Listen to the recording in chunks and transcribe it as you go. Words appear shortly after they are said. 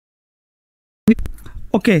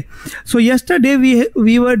Okay, so yesterday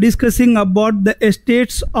we were discussing about the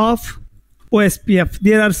states of OSPF.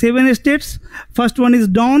 There are 7 states. First one is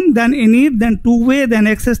down, then init, then two-way, then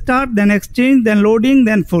access start, then exchange, then loading,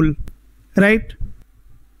 then full. Right?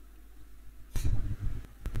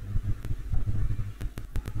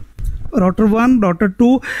 Router 1, router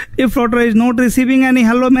 2. If router is not receiving any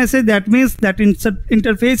hello message, that means that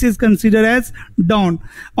interface is considered as down.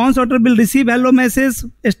 Once router will receive hello message,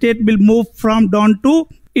 state will move from down to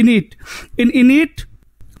init. In init,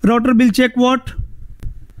 router will check what?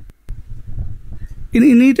 In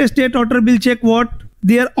init state, router will check what?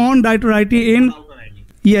 Their on router ID in,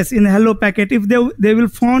 yes, in hello packet. If they will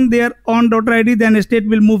find their on router ID, then state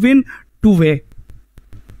will move in two-way.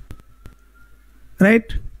 Right?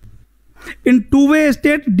 In two-way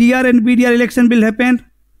state, DR and BDR election will happen.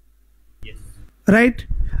 Yes. Right?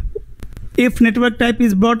 If network type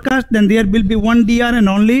is broadcast, then there will be one DR and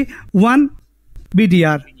only one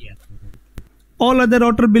BDR. All other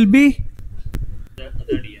router will be The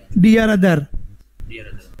other DR other.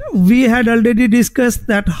 We had already discussed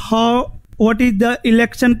that what is the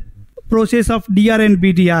election process of DR and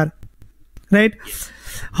BDR. Right? Yes.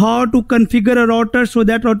 How to configure a router so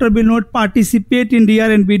that router will not participate in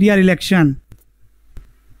DR and BDR election.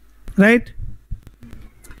 Right?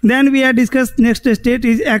 Then we have discussed next state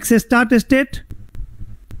is access start state.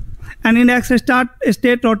 And in access start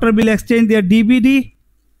state, router will exchange their DBD,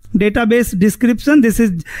 database description. This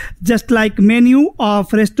is just like menu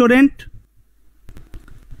of restaurant.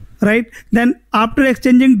 Right? Then after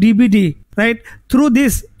exchanging DBD, right? Through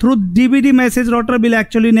DBD message, router will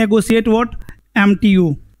actually negotiate what?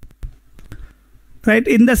 MTU. Right?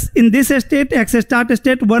 In this state, access start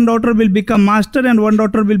state, one router will become master and one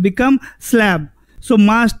router will become slab. So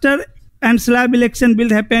master and slab election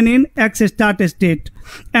will happen in access start state.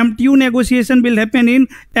 MTU negotiation will happen in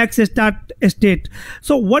access start state.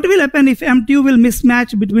 So what will happen if MTU will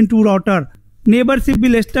mismatch between two router? Neighborship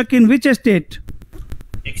will stuck in which state?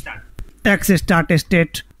 Access start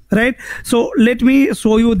state. Right? So let me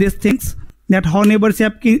show you these things, that how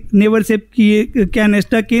neighborship can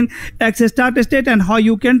stuck in access start state and how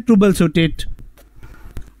you can troubleshoot it.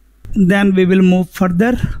 Then we will move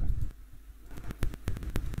further.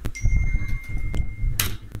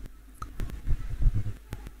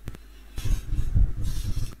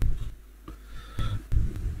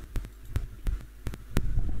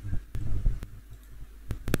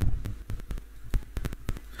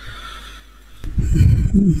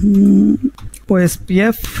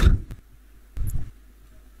 OSPF.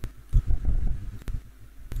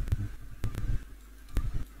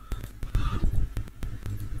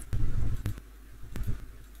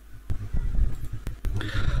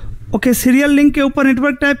 Okay, serial link के ऊपर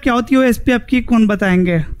network type क्या होती है OSPF की, कौन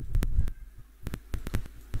बताएंगे?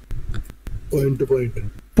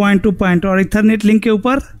 Point two point. और Ethernet link के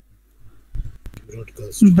ऊपर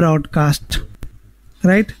ब्रॉडकास्ट।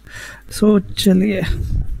 राइट? सो चलिए,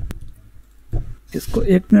 इसको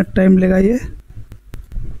 1 मिनट टाइम लगाइए।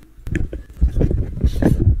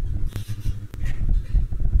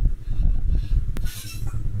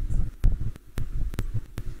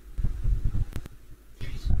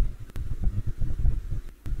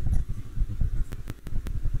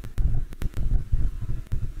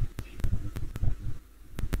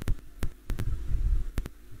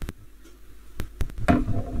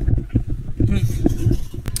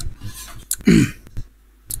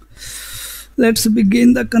 Let's begin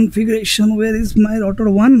the configuration. Where is my router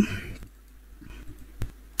 1?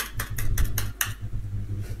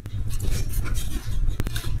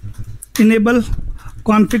 Enable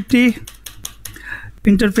config T,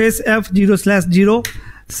 interface F0/0,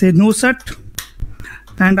 say no set,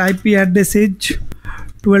 and IP address is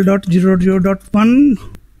 12.0.0.1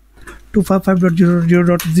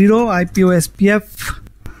 255.0.0.0, IP OSPF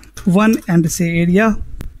 1, and say area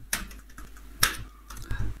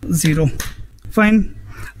 0. Fine.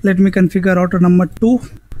 Let me configure router number 2.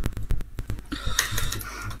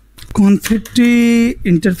 Config T,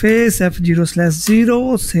 interface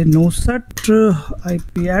F0/0, say no set,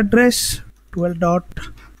 IP address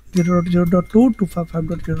 12.0.0.2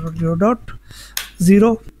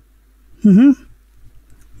 255.0.0.0.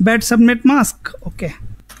 Bad subnet mask. Okay.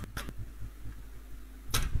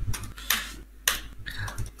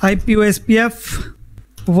 IP OSPF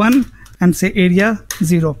 1 and say area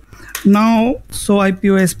 0. Now show IP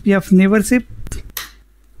OSPF neighborship.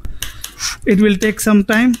 It will take some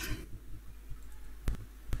time.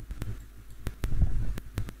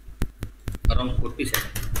 Around 40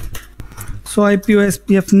 seconds. So IP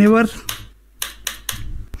OSPF neighbor.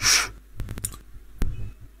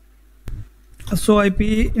 So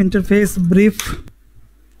IP interface brief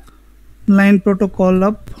line protocol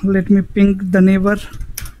up. Let me ping the neighbor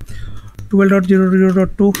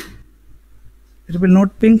 12.0.0.2. It will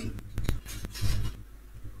not ping.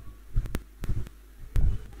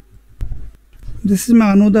 This is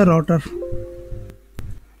my another router.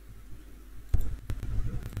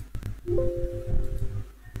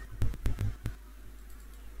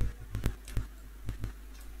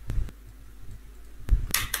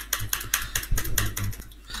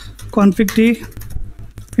 Config T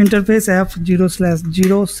interface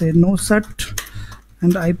F0/0 say no set,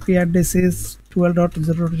 and IP address is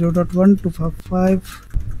 12.0.0.1 to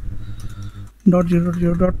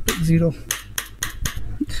 5.0.0.0.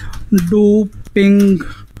 Do ping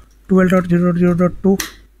 12.0.0.2.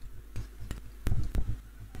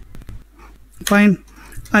 Fine.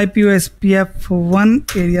 IP OSPF 1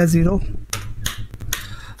 area 0.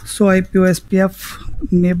 So IP OSPF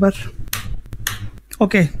neighbor.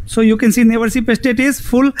 Okay, so you can see neighborship state is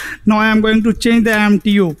full. Now I am going to change the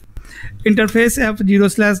MTU. Interface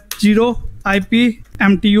F0/0 IP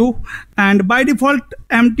MTU, and by default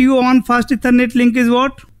MTU on fast Ethernet link is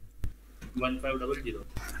what? 1500.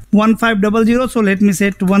 1500. So let me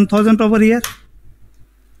set 1000 over here.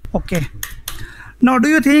 Okay. Now do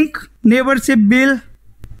you think neighborship will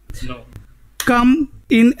No. come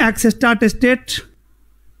in access start state?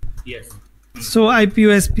 Yes. So IP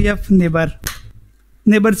OSPF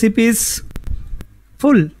neighborship is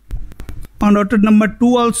full. On router number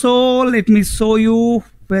 2 also, let me show you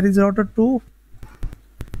where is router 2.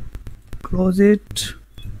 Close it.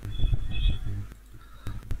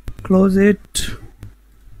 Close it.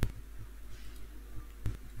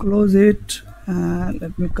 Close it.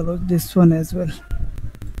 Let me close this one as well.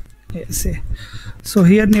 Yes. So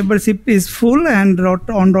here neighborship is full, and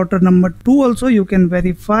on router number 2 also you can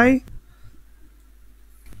verify.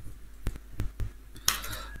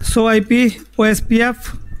 So IP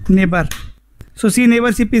OSPF neighbor. So see,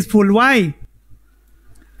 neighborship is full. Why?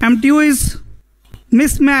 MTU is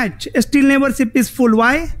mismatch. Still neighborship is full.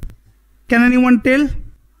 Why? Can anyone tell?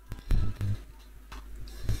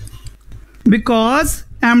 Because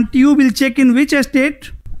MTU will check in which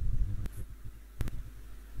state?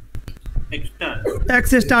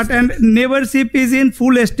 Access start, and neighborship is in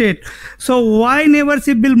full state. So why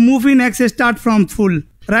neighborship will move in access start from full,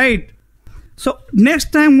 right? So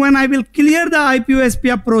next time when I will clear the IP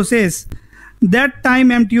OSPF process, that time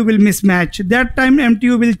MTU will mismatch. That time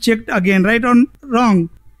MTU will check again, right or wrong?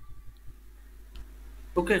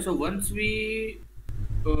 Okay, so once we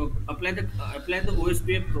apply the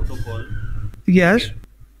OSPF protocol, Yes.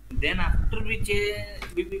 then after we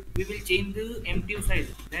will change the MTU size.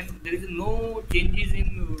 Then there is no changes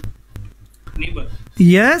in neighbor.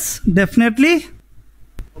 Yes, definitely.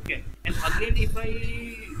 Okay, and again if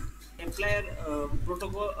I apply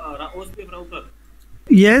protocol OSPF router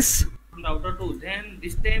Yes. from router 2, then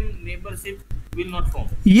this time neighborship will not form.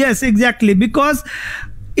 Yes, exactly. Because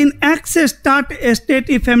in access start state,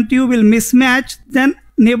 if MTU will mismatch, then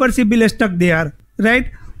neighborship will stuck there,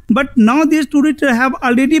 right? But now these two routers have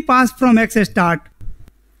already passed from access start.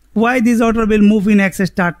 Why this router will move in access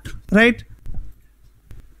start, right?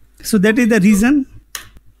 So that is the reason.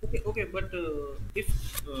 Okay, but if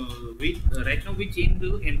we right now we change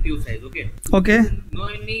the MTU size, okay? Okay. No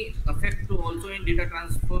any effect to also in data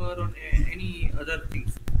transfer or any other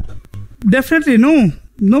things. Definitely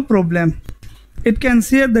no problem. It can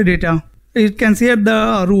share the data. It can share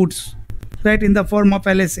the routes, right, in the form of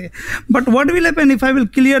LSA. But what will happen if I will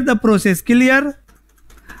clear the process? Clear,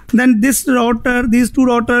 then this router, these two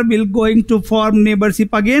router will going to form neighborship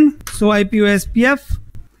again. So IP OSPF,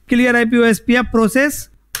 clear IP OSPF process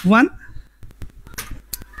 1,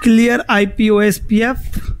 clear IP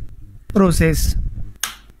OSPF process.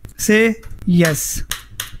 Say yes.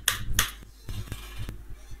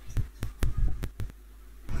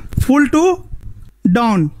 Full to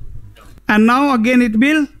down, and now again it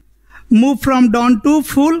will move from down to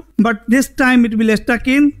full, but this time it will stuck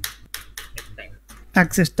in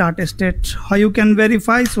access start state. How you can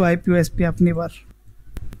verify? So IP OSPF neighbor.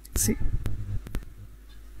 See,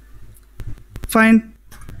 fine.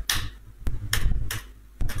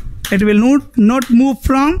 It will not move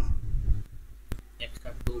from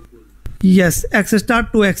yes access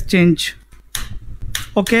start to exchange.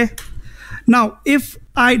 Okay. Now if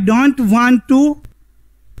I don't want to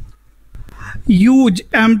use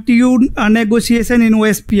MTU negotiation in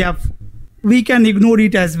OSPF, we can ignore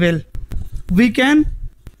it as well. We can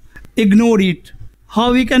ignore it.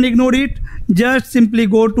 How we can ignore it? Just simply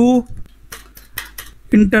go to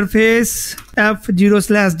interface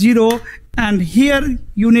F0/0, and here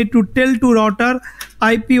you need to tell to router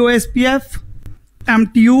IP OSPF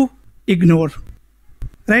MTU ignore,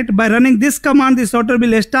 right? By running this command, this router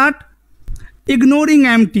will start ignoring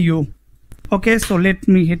MTU. Okay, so let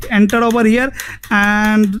me hit enter over here,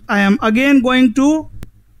 and I am again going to,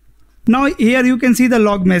 now here you can see the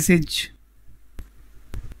log message.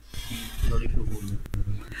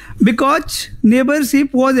 Because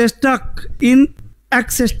neighborship was stuck in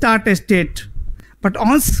X start state, but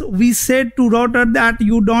once we said to router that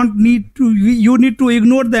you need to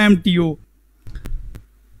ignore the MTU,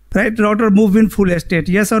 right? Router move in full state,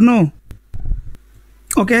 yes or no?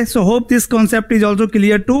 Okay, so hope this concept is also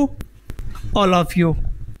clear to all of you,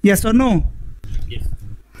 yes or no? Yes.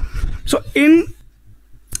 So in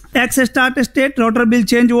X start state, router will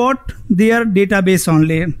change what? Their database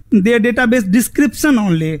only, their database description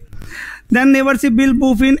only. Then neighborship will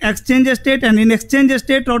move in exchange state, and in exchange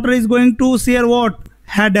state, router is going to share what?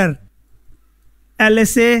 Header,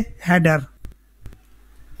 LSA header.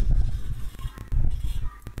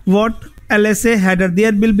 What? LSA header.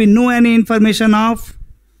 There will be no any information of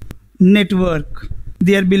network.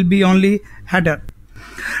 There will be only header.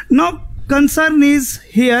 Now concern is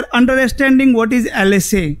here understanding what is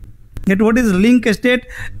LSA, that what is link state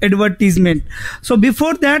advertisement. So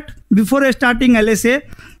before that, before starting LSA,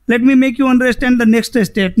 let me make you understand the next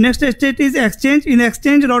state. Next state is exchange. In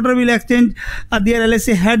exchange, router will exchange their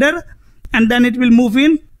LSA header, and then it will move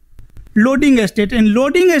in loading state. In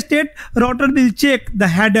loading state, router will check the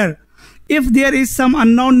header. If there is some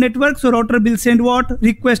unknown network, so router will send what?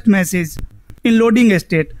 Request message in loading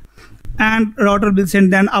state, and router will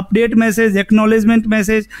send then update message, acknowledgement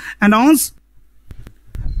message, and once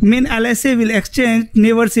main LSA will exchange,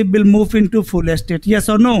 neighborship will move into full state, yes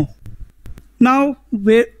or no? Now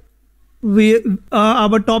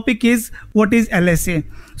our topic is what is LSA.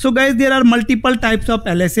 So guys, there are multiple types of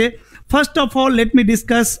LSA. First of all, let me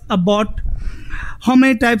discuss about how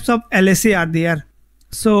many types of LSA are there.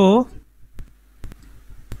 So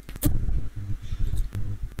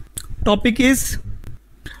topic is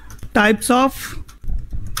types of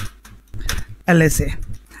LSA.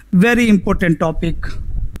 Very important topic.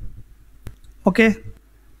 Okay.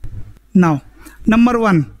 Now, number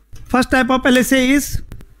one, first type of LSA is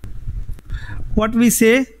what we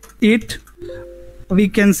say it. We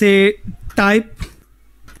can say type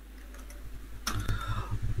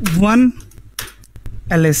 1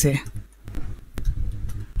 LSA,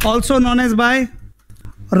 also known as by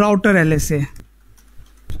router LSA.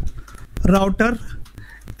 Router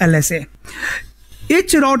LSA.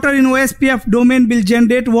 Each router in OSPF domain will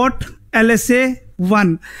generate what? LSA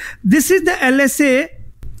 1. This is the LSA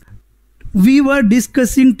we were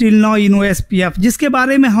discussing till now in OSPF, जिसके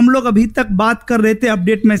बारे में हम लोग अभी तक बात कर रहे थे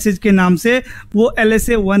अपडेट मैसेज के नाम से, वो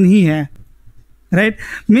LSA 1 ही है, राइट?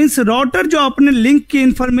 मीन्स राउटर जो अपने लिंक की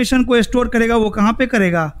इंफॉर्मेशन को स्टोर करेगा वो कहाँ पे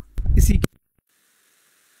करेगा? इसी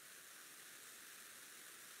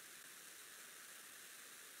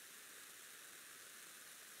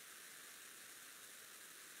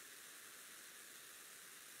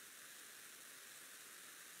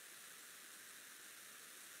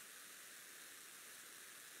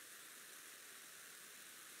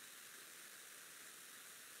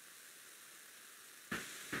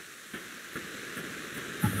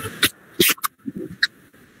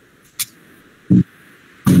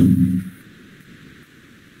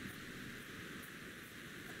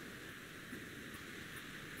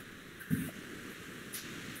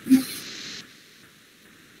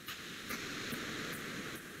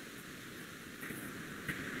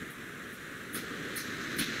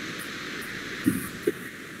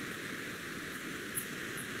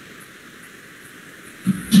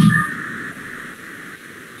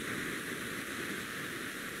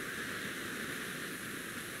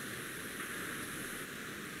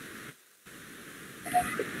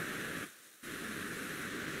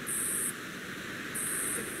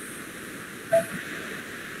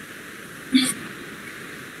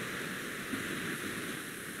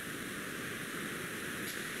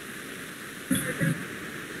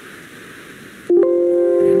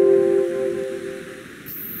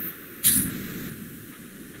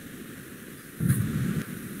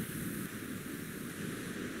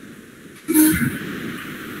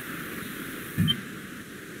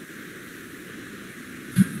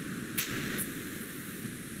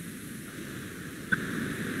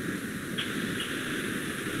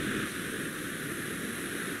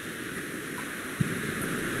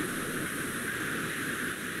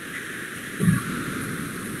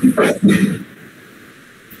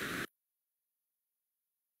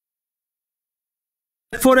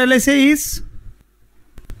for LSA is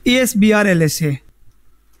ASBR LSA.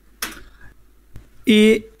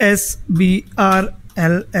 ASBR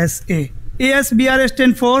LSA. ASBR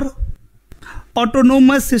stands for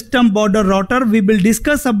autonomous system border router. We will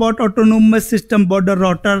discuss about autonomous system border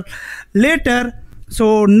router later.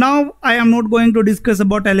 So now I am not going to discuss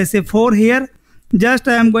about LSA4 here. Just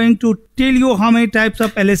I am going to tell you how many types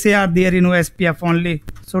of LSA are there in OSPF only.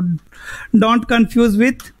 So don't confuse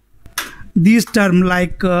with these terms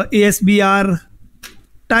like ASBR.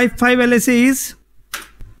 Type 5 LSA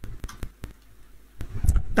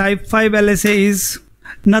is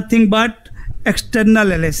nothing but external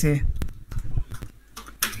LSA.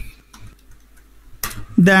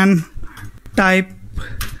 Then type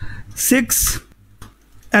 6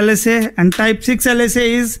 LSA, and type 6 LSA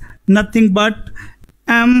is nothing but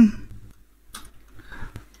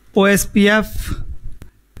OSPF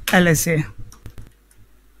LSA.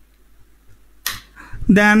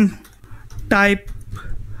 Then type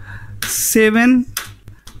 7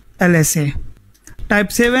 LSA.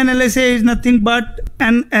 Type 7 LSA is nothing but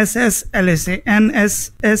NSS LSA,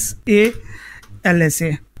 NSSA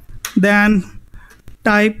LSA. Then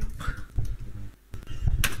type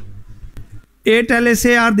 8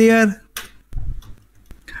 LSA are there.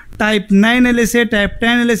 Type 9 LSA, type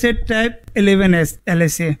 10 LSA, type 11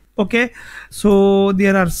 LSA. Okay, so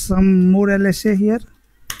there are some more LSA here.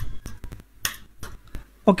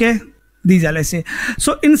 Okay, these LSA.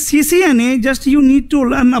 So in CCNA, just you need to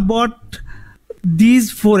learn about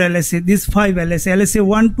these 4 LSA, these 5 LSA, LSA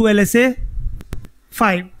 1 to LSA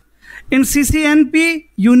 5. In CCNP,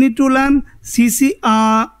 you need to learn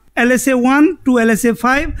LSA 1 to LSA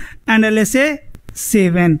 5 and LSA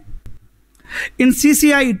 7. In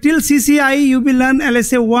CCI, till CCI, you will learn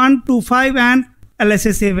LSA 1 to 5 and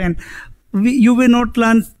LSA 7. You will not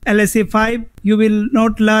learn LSA 5, you will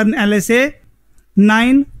not learn LSA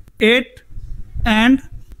 9, 8 and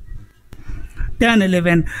 10,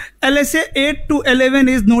 11. LSA 8 to 11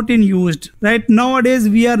 is not in used. Right nowadays,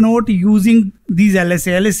 we are not using these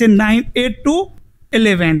LSA. LSA 9, 8 to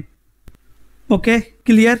 11. Okay,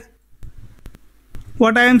 clear?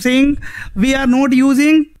 What I am saying, we are not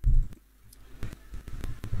using.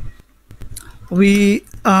 We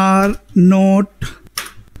are not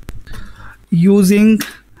using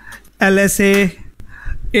LSA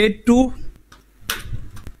 8 to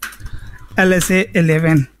LSA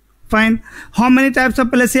 11. Fine. How many types of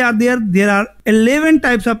LSA are there? There are 11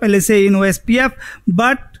 types of LSA in OSPF,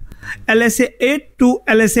 but LSA 8 to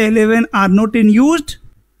LSA 11 are not in used.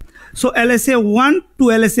 So LSA 1 to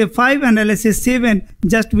LSA 5 and LSA 7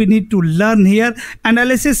 just we need to learn here, and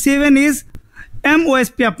LSA 7 is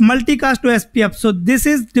MOSPF, multicast OSPF. So this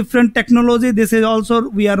is different technology. This is also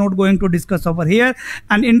we are not going to discuss over here,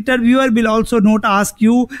 and interviewer will also not ask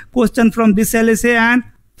you question from this LSA and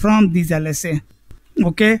from this LSA.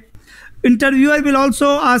 Okay, interviewer will also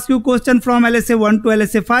ask you question from LSA 1 to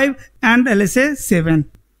LSA 5 and LSA 7.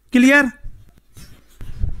 Clear?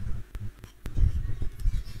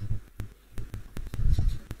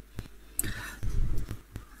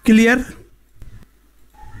 Clear?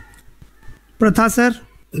 Pratha sir?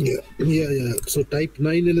 Yeah. So type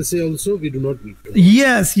 9 LSA also we do not need to.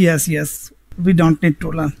 Yes. We don't need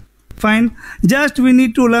to learn. Fine. Just we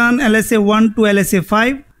need to learn LSA 1 to LSA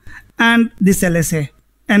 5 and this LSA,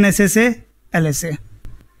 NSSA, LSA.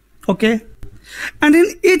 Okay. And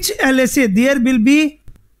in each LSA, there will be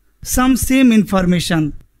some same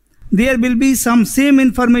information. There will be some same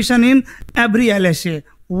information in every LSA.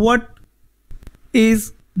 What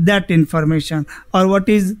is that information, or what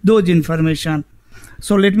is those information?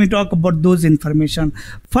 So let me talk about those information.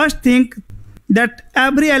 First thing that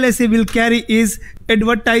every LSA will carry is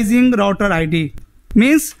advertising router ID.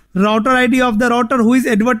 Means router ID of the router who is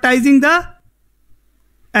advertising the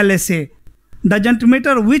LSA. Doesn't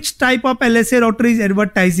matter which type of LSA router is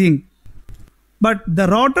advertising, but the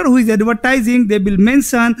router who is advertising, they will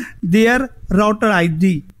mention their router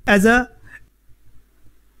ID as a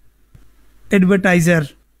advertiser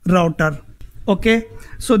router. Okay,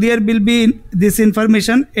 so there will be this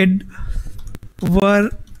information,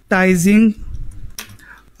 advertising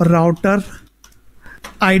router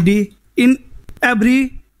ID in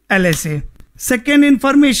every LSA. Second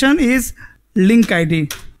information is link ID.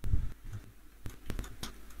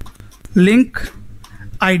 Link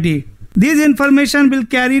ID. This information will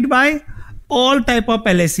carried by all type of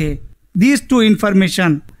LSA. These two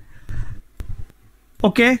information.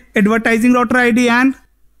 Okay, advertising router ID and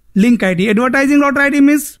link ID. Advertising router ID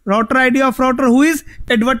means router ID of router who is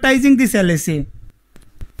advertising this LSA.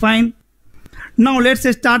 Fine. Now let's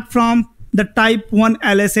start from the type 1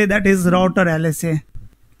 LSA, that is router LSA.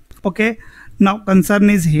 Okay. Now concern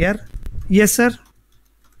is here. Yes, sir.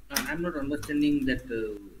 I'm not understanding that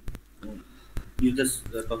you just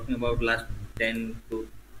talking about last 10 to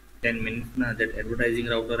 10 minutes now, that advertising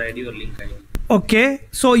router ID or link ID. Okay,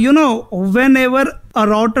 so whenever a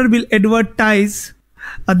router will advertise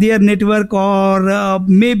their network or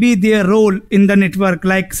maybe their role in the network,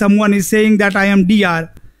 like someone is saying that I am DR.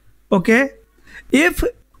 Okay, if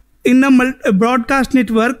in a broadcast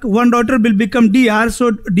network one router will become DR,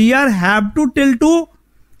 so DR have to tell to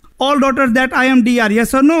all routers that I am DR.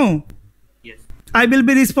 Yes or no? Yes. I will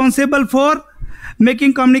be responsible for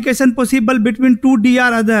making communication possible between two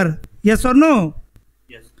DR other. Yes or no?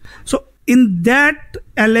 Yes. So in that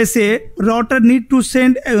LSA, router need to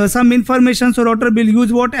send some information. So router will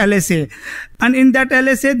use what? LSA. And in that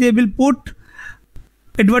LSA, they will put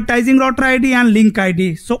advertising router ID and link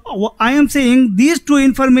ID. So I am saying these two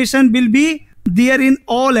information will be there in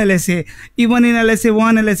all LSA. Even in LSA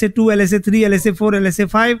 1, LSA 2, LSA 3, LSA 4, LSA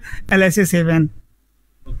 5, LSA 7.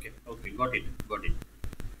 Okay. Got it.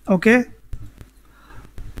 Okay.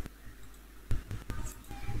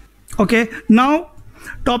 Okay. Now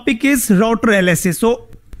topic is router LSA. So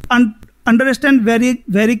understand very,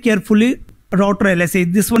 very carefully router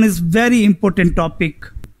LSA. This one is very important topic.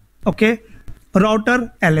 Okay.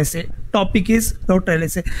 Router LSA. Topic is router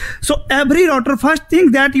LSA. So every router, first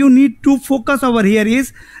thing that you need to focus over here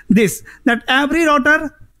is this, that every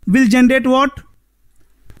router will generate what?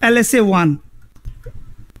 LSA 1.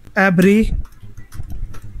 Every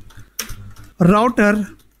router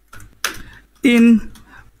in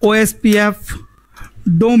OSPF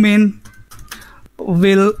domain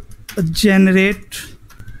will generate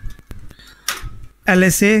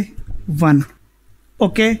LSA 1.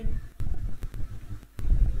 Okay.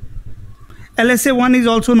 LSA 1 is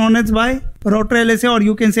also known as by router LSA, or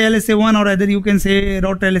you can say LSA 1, or either you can say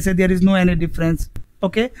router LSA. There is no any difference.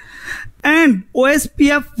 Okay. And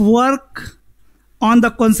OSPF work on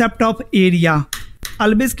the concept of area.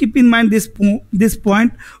 Always keep in mind this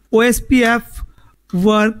point. OSPF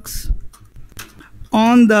works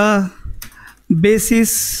on the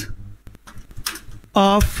basis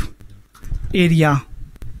of area.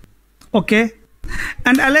 Okay.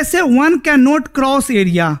 And LSA 1 cannot cross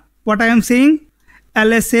area. What I am saying,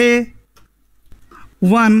 LSA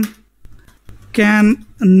 1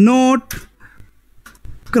 cannot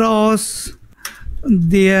cross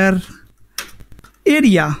their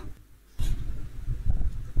area.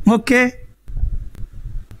 Okay,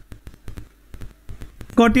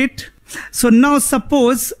 got it? So now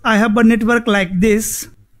suppose I have a network like this.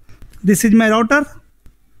 This is my router.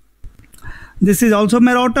 This is also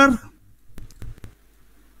my router.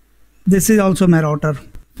 This is also my router.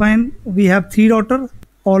 Fine, we have 3 routers,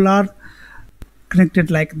 all are connected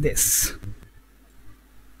like this.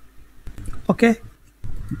 Okay,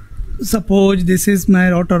 suppose this is my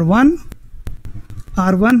router 1,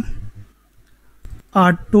 R1,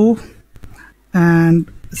 R2, and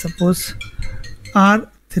suppose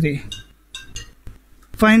R3.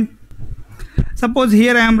 Fine, suppose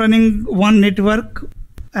here I am running one network.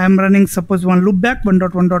 I am running suppose one loopback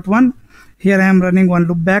 1.1.1. Here I am running one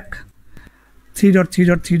loopback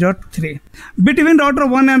 3.3.3.3. Between router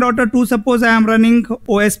 1 and router 2, suppose I am running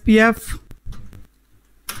OSPF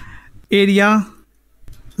area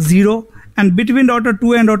 0, and between router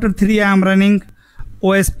 2 and router 3 I am running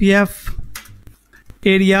OSPF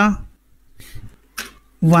area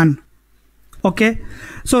 1. Okay,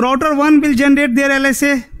 so router 1 will generate their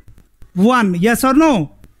LSA 1. Yes or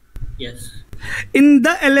no? Yes. In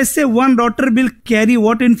the LSA 1, router will carry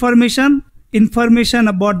what information? Information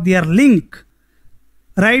about their link.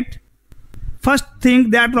 Right? First thing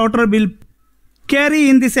that router will carry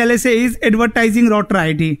in this LSA is advertising router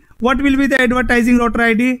ID. What will be the advertising router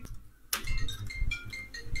ID?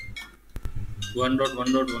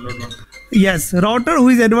 1.1.1.1. Yes, router who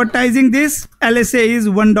is advertising this LSA is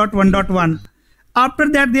 1.1.1. After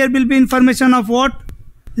that, there will be information of what?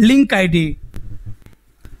 Link ID.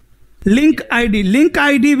 Link ID. Link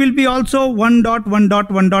ID will be also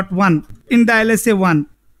 1.1.1.1 in the LSA 1.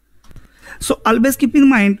 So always keep in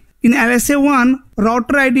mind, in LSA 1,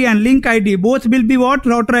 router ID and link ID both will be what?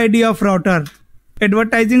 Router ID of router.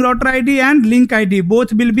 Advertising router ID and link ID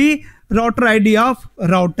both will be router ID of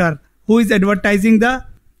router who is advertising the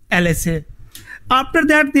LSA. After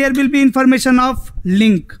that, there will be information of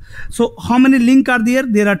link. So how many link are there?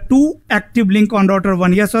 There are 2 active link on router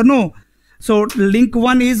 1. Yes or no? So link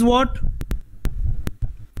 1 is what?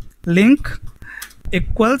 Link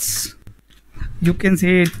equals, you can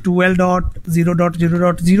say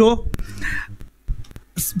 12.0.0.0.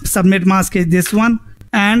 Subnet mask is this one,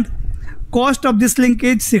 and cost of this link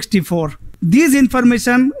is 64. These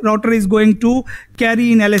information router is going to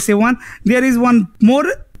carry in LSA 1. There is one more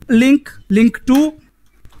link, link 2,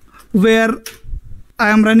 where I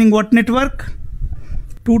am running what network?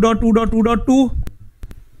 2.2.2.2.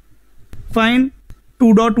 Fine.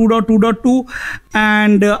 2.2.2.2,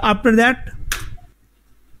 and after that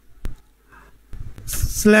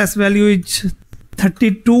slash value is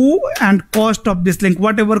 32, and cost of this link,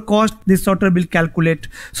 whatever cost this router will calculate.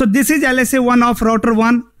 So this is LSA1 of router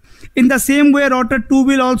 1. In the same way, router 2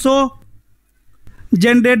 will also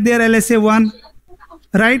generate their LSA1,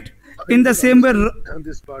 right? In the same way, and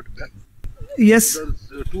this part, yes. there's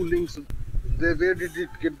two links. Where did it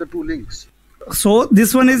get the two links? So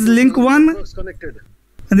this one is link 1, Connected.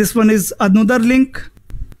 and this one is another link.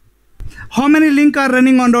 How many links are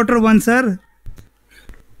running on router 1, sir?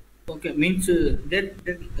 Okay, means that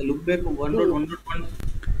loopback 1.1.1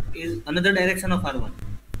 is another direction of R1.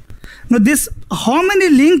 Now this, how many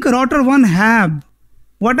link router 1 have?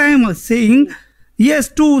 What I am saying, yes,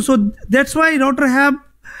 2. So that's why router have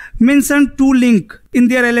mentioned 2 link in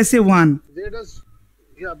their LSA1. Where does,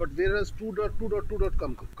 yeah, but where does 2.2.2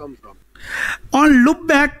 come from? On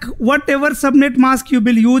loopback, whatever subnet mask you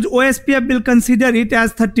will use, OSPF will consider it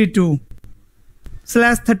as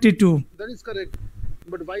 32/32. That is correct.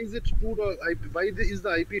 But why is it 2. Why is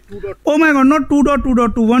the IP 2. Oh my god, not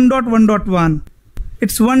 2.2.2, 1.1.1.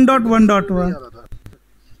 It's 1.1.1.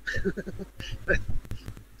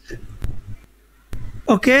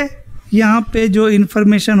 Okay, यहाँ पे जो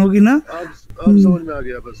information होगी ना, अब समझ में आ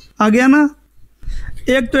गया, बस आ गया ना।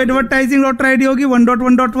 एक तो एडवर्टाइजिंग router आईडी होगी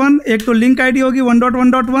 1.1.1, एक तो लिंक आईडी होगी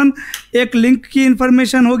 1.1.1, एक लिंक की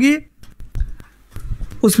इंफॉर्मेशन होगी,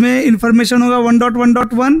 उसमें इंफॉर्मेशन होगा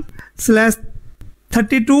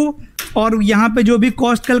 1.1.1/32, और यहाँ पे जो भी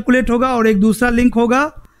कॉस्ट कैलकुलेट होगा, और एक दूसरा लिंक होगा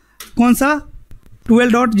कौन सा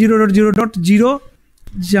 12.0.0.0,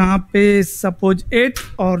 जहाँ पे सपोज 8,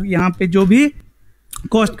 और यहाँ पे जो भी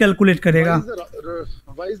कॉस्ट कैलकुलेट करेगा.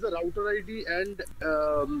 Why is the router ID and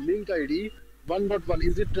link ID 1.1?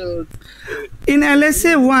 Is it in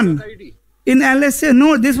LSA1? In LSA,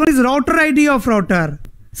 no, this one is router ID of router.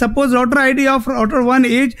 Suppose router ID of router 1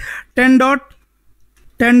 is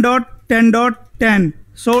 10.10.10.10.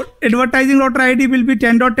 So advertising router ID will be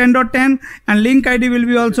 10.10.10, and link ID will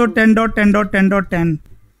be also 10.10.10.10.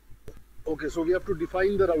 Okay, so we have to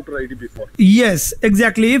define the router ID before. Yes,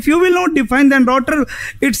 exactly. If you will not define, then router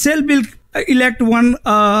itself will elect one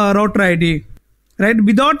router ID, right?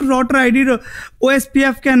 Without router ID,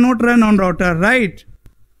 OSPF cannot run on router, right?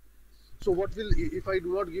 So what will, if I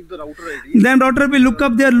do not give the router ID? Then router will look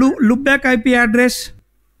up their loopback IP address.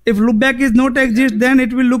 If loopback is not exist, then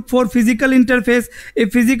it will look for physical interface.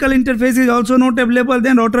 If physical interface is also not available,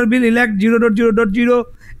 then router will elect 0.0.0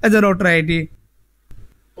 as a router ID.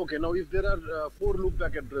 Okay, now if there are 4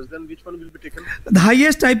 loopback address, then which one will be taken? The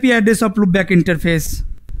highest IP address of loopback interface.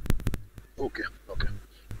 Okay, okay.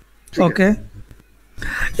 Okay.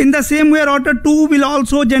 In the same way, router 2 will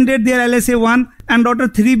also generate their LSA1, and router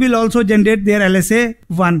 3 will also generate their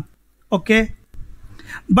LSA1. Okay.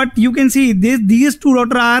 But you can see these two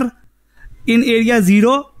routers are in area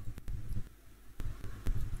 0,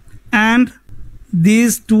 and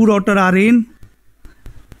these two routers are in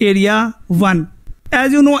area 1.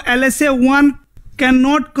 As you know, LSA1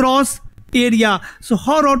 cannot cross area. So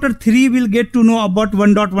how router 3 will get to know about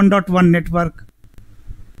 1.1.1 network?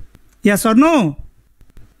 Yes or no?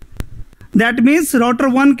 That means router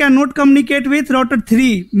 1 cannot communicate with router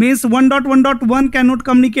 3. Means 1.1.1 cannot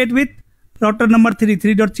communicate with router number 3,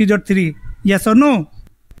 3.3.3. Yes or no?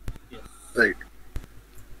 Right.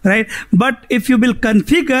 Right. But if you will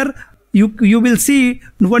configure, you will see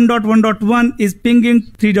 1.1.1 is pinging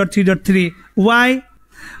 3.3.3. Why?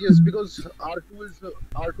 Yes, because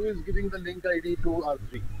R2 is giving the link ID to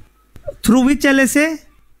R3. Through which LSA?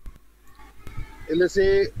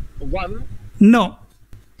 LSA 1. No.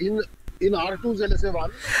 In R2's LSA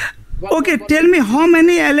 1. Okay, tell me how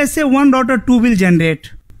many LSA 1 router 2 will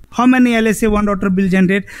generate? How many LSA 1 router will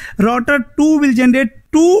generate? Router 2 will generate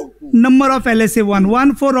 2 number of LSA 1.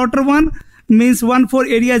 One for router 1 means one for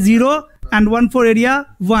area 0 and one for area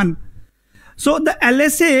 1. So the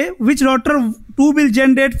LSA which router 2 will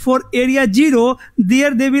generate for area 0,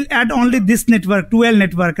 there they will add only this network, 2L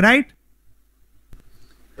network, right?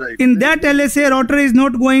 Right. In that LSA, router is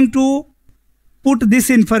not going to put this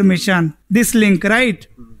information, this link, right?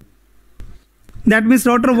 That means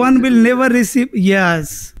router 1 will never receive.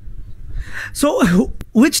 Yes. So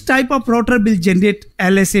which type of router will generate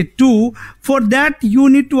LSA2? For that you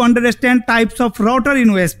need to understand types of router in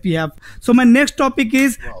OSPF. So my next topic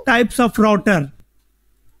is types of router.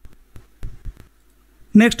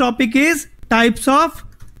 Next topic is types of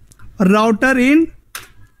router in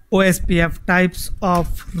OSPF. Types of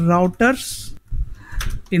routers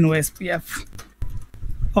in OSPF.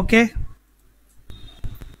 Okay.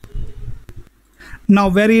 Now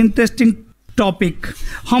very interesting topic.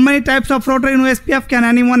 How many types of router in OSPF? Can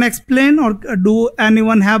anyone explain, or do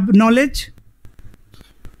anyone have knowledge?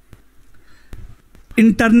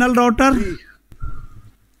 Internal router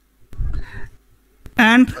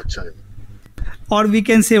and, or we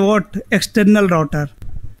can say what? External router.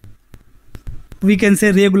 We can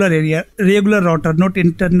say regular router, not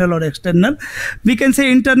internal or external. We can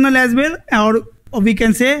say internal as well, or we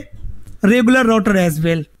can say regular router as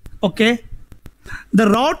well. Okay. The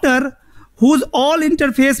router whose all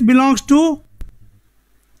interface belongs to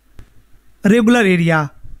regular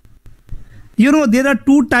area. You know, there are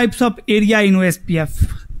two types of area in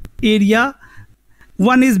OSPF. Area,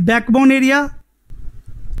 one is backbone area,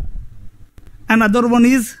 another one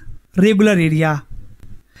is regular area.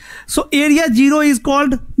 So area 0 is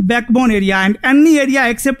called backbone area, and any area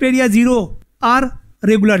except area 0 are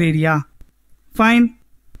regular area. Fine.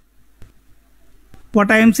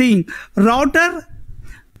 What I am saying, router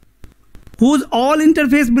whose all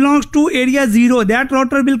interface belongs to area 0, that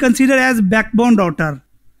router will consider as backbone router.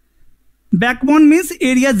 Backbone means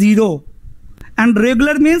area 0, and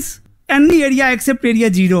regular means any area except area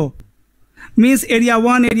 0. Means area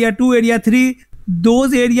 1, area 2, area 3,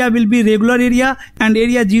 those area will be regular area, and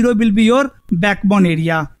area 0 will be your backbone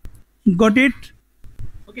area. Got it?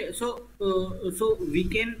 Okay, so we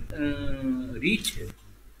can reach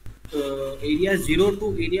area 0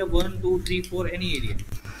 to area 1, 2, 3, 4, any area.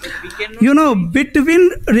 But we cannot, you know,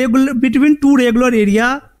 between two regular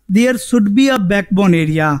area, there should be a backbone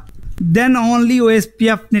area. Then only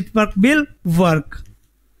OSPF network will work.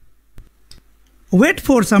 Wait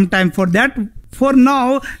for some time for that. For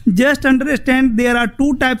now, just understand there are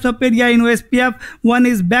two types of area in OSPF. One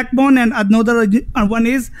is backbone and another one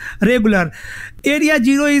is regular. Area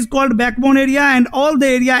 0 is called backbone area, and all the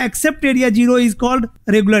area except area 0 is called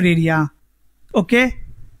regular area. Okay.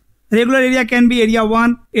 Regular area can be area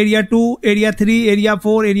 1, area 2, area 3, area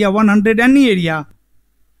 4, area 100, any area.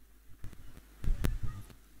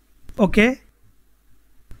 Okay.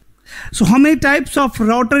 So how many types of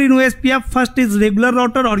router in OSPF? First is regular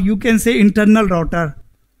router, or you can say internal router.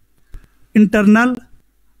 Internal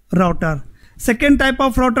router. Second type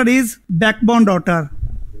of router is backbone router.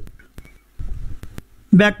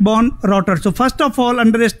 Backbone router. So first of all,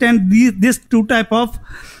 understand these two type of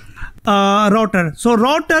router. So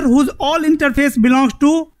router whose all interface belongs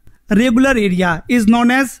to regular area is known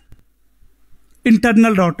as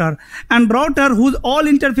internal router, and router whose all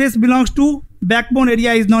interface belongs to backbone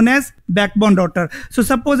area is known as backbone router. So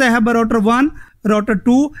suppose I have a router 1, router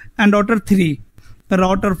 2 and router 3,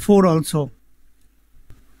 router 4 also.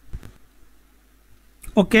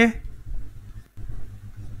 Okay.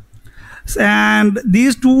 And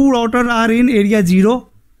these two routers are in area 0,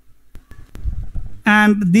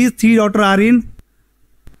 and these three routers are in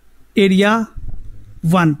area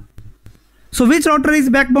 1. So which router is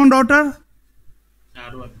backbone router?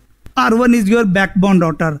 R1. R1 is your backbone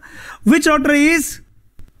router. Which router is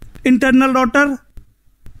internal router?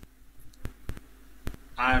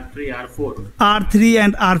 R3, R4. R3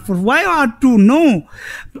 and R4. Why R2? No.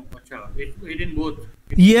 It in both.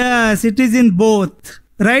 Yes, it is in both.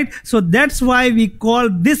 Right? So that's why we call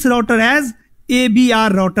this router as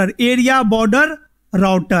ABR router, area border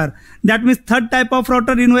router. That means third type of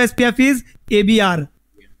router in OSPF is ABR.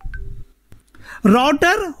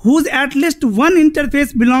 Router whose at least one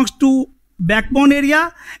interface belongs to backbone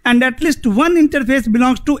area and at least one interface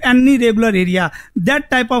belongs to any regular area. That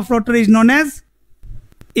type of router is known as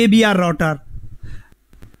ABR router.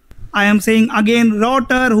 I am saying again,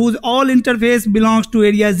 router whose all interface belongs to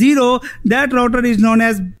area 0, that router is known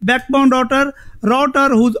as backbone router. Router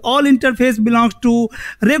whose all interface belongs to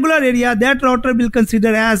regular area, that router will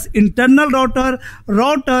consider as internal router.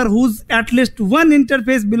 Router whose at least one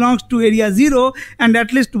interface belongs to area 0 and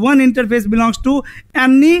at least one interface belongs to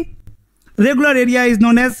any regular area is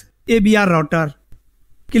known as ABR router.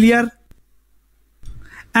 Clear?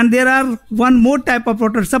 And there are one more type of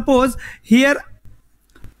router. Suppose here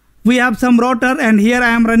we have some router and here I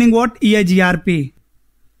am running what? EIGRP.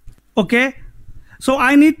 Okay. So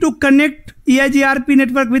I need to connect EIGRP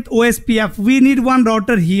network with OSPF. We need one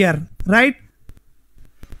router here, right?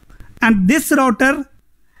 And this router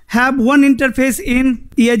have one interface in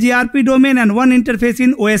EIGRP domain and one interface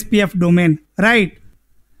in OSPF domain, right?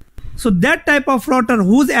 So that type of router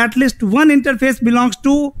whose at least one interface belongs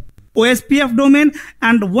to OSPF domain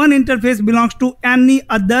and one interface belongs to any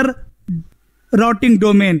other routing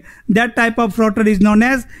domain, that type of router is known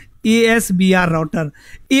as ASBR router,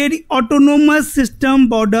 autonomous system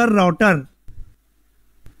border router.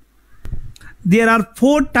 There are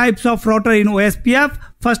 4 types of router in OSPF.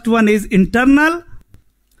 First one is internal,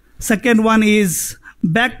 second one is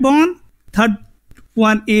backbone, third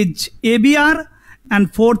one is ABR,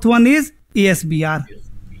 and fourth one is ASBR.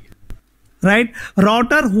 Right?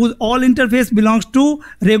 Router whose all interface belongs to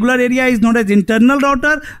regular area is known as internal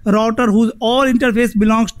router. Router whose all interface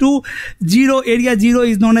belongs to area 0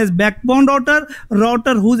 is known as backbone router.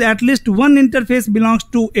 Router whose at least one interface belongs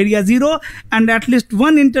to area 0 and at least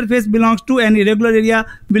one interface belongs to any regular area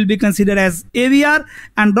will be considered as AVR.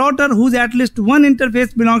 And router whose at least one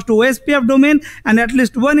interface belongs to OSPF domain and at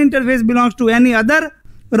least one interface belongs to any other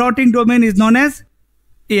routing domain is known as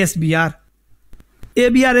ASBR.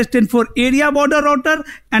 ABR stands for Area Border Router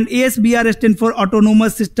and ASBR stands for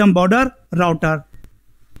Autonomous System Border Router.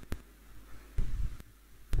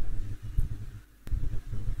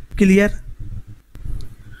 Clear?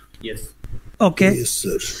 Yes. Okay. Yes,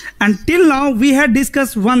 sir. Until now, we had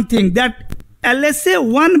discussed one thing, that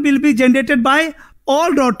LSA1 will be generated by all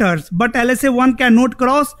routers, but LSA1 cannot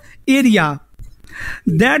cross area.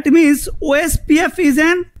 That means OSPF is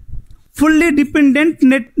an fully dependent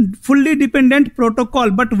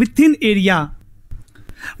protocol, but within area.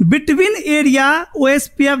 Between area,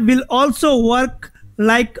 OSPF will also work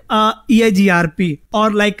like EIGRP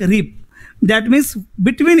or like RIP. That means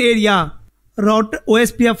between area,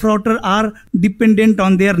 OSPF router are dependent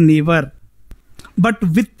on their neighbor. But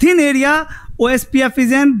within area, OSPF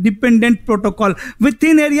is a dependent protocol.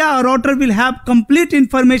 Within area, a router will have complete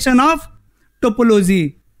information of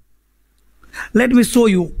topology. Let me show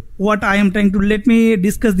you what I am trying to. Let me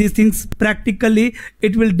discuss these things practically.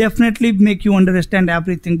 It will definitely make you understand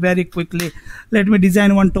everything very quickly. Let me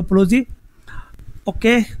design one topology.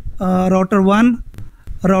 Okay, router 1,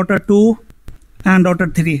 router 2 and router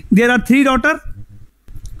 3. There are 3 routers.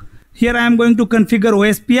 Here I am going to configure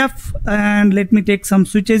OSPF, and let me take some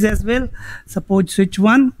switches as well. Suppose switch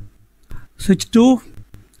 1, switch 2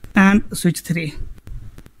 and switch 3.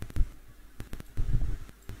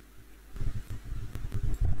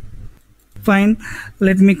 Fine.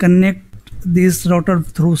 Let me connect this router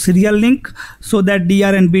through serial link so that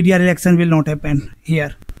DR and BDR election will not happen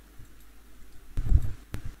here.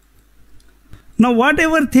 Now,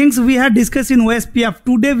 whatever things we had discussed in OSPF,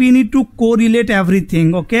 today we need to correlate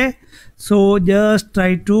everything. Okay, so just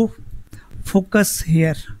try to focus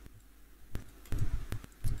here.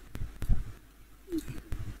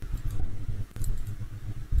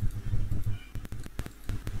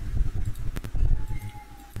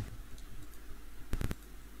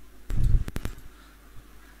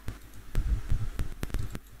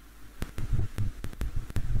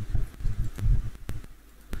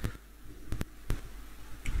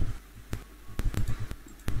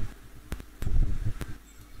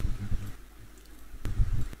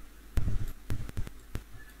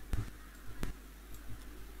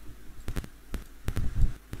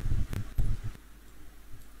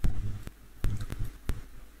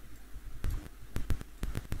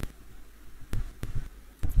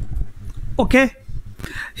 Okay,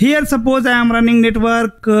 here suppose I am running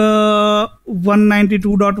network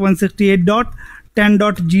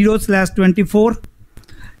 192.168.10.0/24.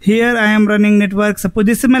 Here I am running network, suppose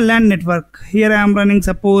this is my LAN network. Here I am running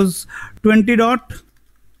suppose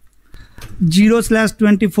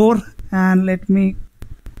 20.0/24, and let me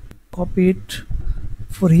copy it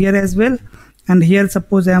for here as well. And here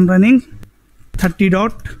suppose I am running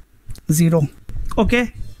 30.0.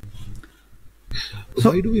 Okay. So,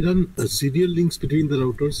 why do we run serial links between the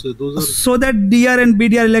routers? Those are so that DR and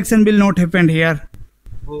BDR election will not happen here.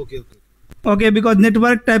 Okay. Okay, because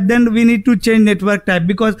network type, then we need to change network type,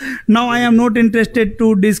 because now I am not interested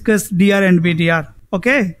to discuss DR and BDR.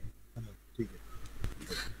 Okay.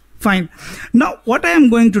 Fine. Now what I am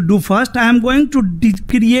going to do first, I am going to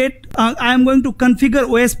I am going to configure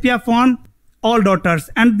OSPF on all routers,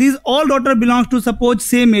 and these all router belongs to suppose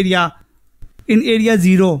same area, in area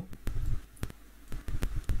 0.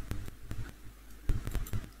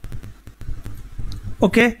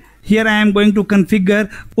 Okay, here I am going to configure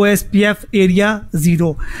OSPF area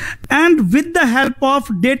 0, and with the help of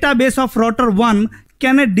database of router 1,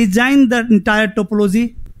 can I design the entire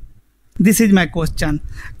topology? This is my question.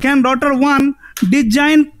 Can router 1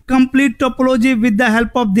 design complete topology with the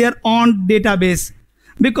help of their own database?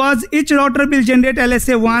 Because each router will generate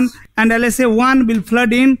LSA1 and LSA1 will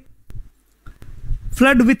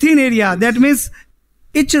flood within area. That means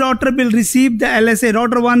each router will receive the LSA.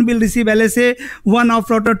 Router 1 will receive LSA1 of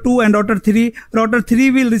router 2 and router 3. Router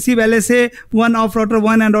 3 will receive LSA1 of router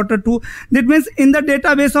 1 and router 2. That means in the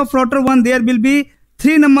database of router 1, there will be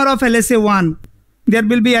 3 number of LSA1. There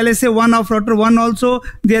will be LSA1 of router 1 also.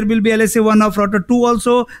 There will be LSA1 of router 2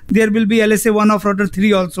 also. There will be LSA1 of router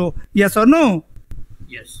 3 also. Yes or no?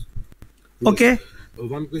 Yes. Okay.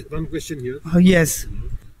 One question here. Yes.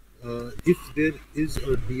 if there is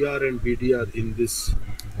a DR and BDR in this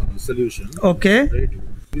solution, Okay. right?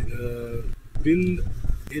 Will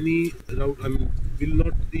any route? I mean, will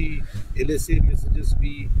not the LSA messages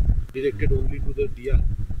be directed only to the DR?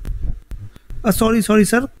 Sorry,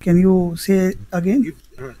 sir. Can you say again?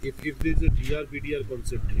 If there is a DR BDR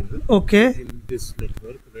concept here, Okay. in this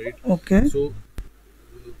network, right? Okay. So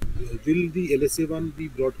will the LSA1 be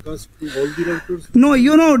broadcast to all the routers? No,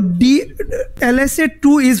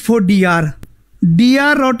 LSA2 is for DR.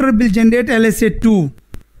 DR router will generate LSA2.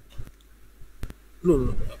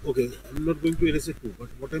 No. Okay, I'm not going to LSA2, but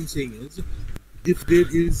what I'm saying is, if there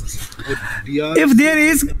is a DR, If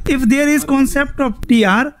there is concept of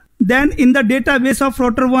DR, then in the database of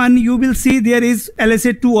router 1 you will see there is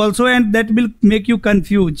LSA2 also, and that will make you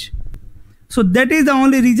confused. So that is the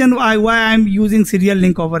only reason why I'm using serial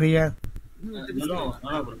link over here. No.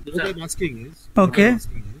 what I'm asking is, Okay.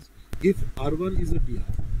 if R1 is a DR,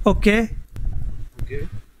 Okay. okay,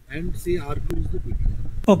 and say R2 is the BDR,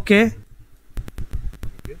 Okay.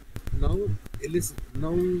 okay. Now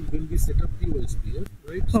when we set up the OSPF,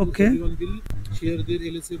 right? So Okay. everyone will share their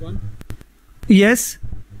LSA1. Yes,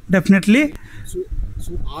 definitely. So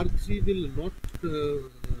R3 will not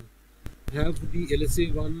have the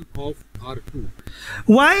LSA1 of R2.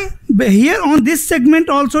 Why? Here on this segment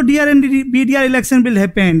also DR and BDR election will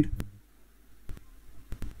happen.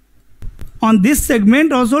 On this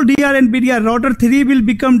segment also DR and BDR, router 3 will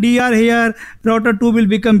become DR here, router 2 will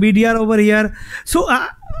become BDR over here. So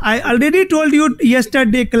I already told you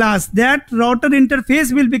yesterday class that router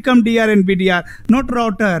interface will become DR and BDR, not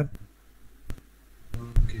router.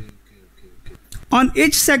 Okay. On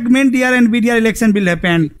each segment DR and BDR election will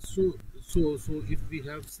happen. So if we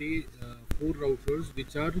have say 4 routers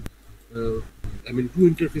which are, 2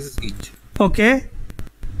 interfaces each. Okay.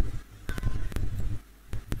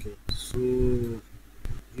 Okay. So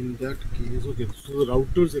in that case, okay. So the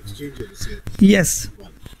routers exchange LSA. Yes.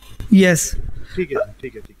 One. Yes. Okay.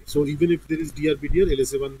 So even if there is DR BDR,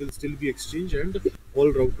 LSA1 will still be exchanged, and all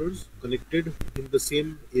routers connected in the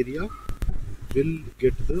same area will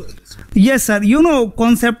get the LSA. Yes, sir.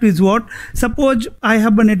 Concept is what? Suppose I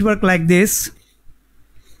have a network like this.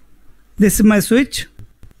 This is my switch.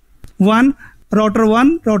 Router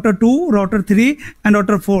 1, router 2, router 3, and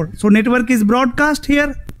router 4. So network is broadcast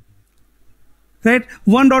here. Right?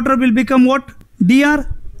 One router will become what? DR.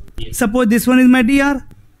 Yes. Suppose this one is my DR.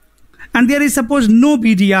 And there is suppose no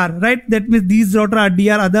BDR. Right? That means these router are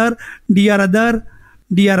DR other, DR other,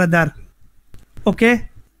 DR other. Okay?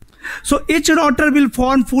 So each router will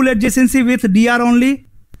form full adjacency with DR only,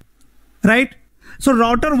 right? So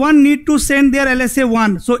router 1 need to send their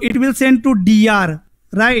LSA1, so it will send to DR,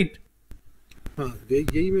 right?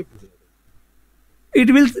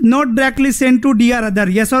 It will not directly send to DR other,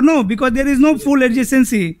 yes or no? Because there is no full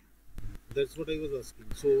adjacency. That's what I was asking.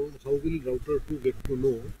 So how will router 2 get to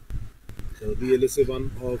know the LSA1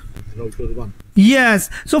 of router 1? Yes.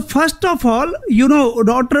 So first of all,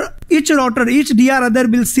 each DR other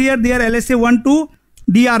will share their LSA1 to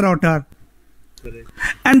DR router. Correct.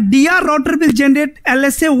 And DR router will generate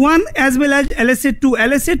LSA1 as well as LSA2.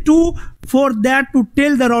 LSA2 for that to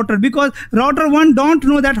tell the router, because router 1 don't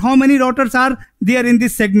know that how many routers are there in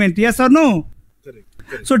this segment. Yes or no? Correct.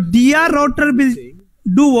 So DR router will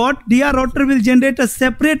do what? DR router will generate a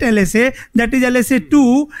separate LSA, that is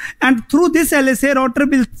LSA2, and through this LSA router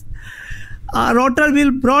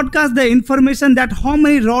will broadcast the information that how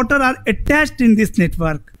many routers are attached in this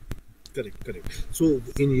network. Correct. So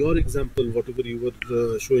in your example, whatever you were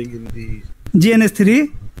showing in the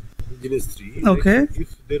GNS3. Okay. Like,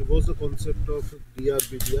 if there was a concept of DR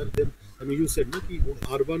BDR, then you said that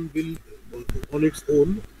R1 will on its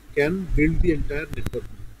own can build the entire network.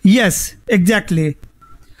 Yes, exactly.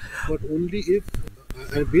 But only if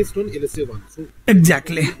based on LSA1. So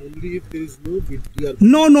exactly. Only if there is no BDR.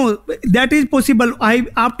 No, that is possible.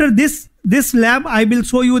 After this lab, I will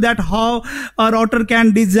show you that how a router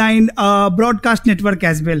can design a broadcast network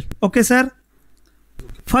as well. Okay, sir.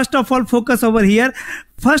 First of all, focus over here.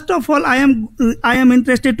 First of all, I am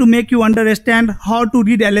interested to make you understand how to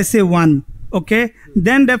read LSA1. Okay.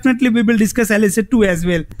 Then definitely we will discuss LSA2 as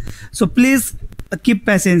well. So please keep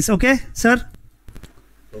patience. Okay, sir.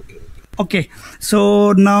 Okay.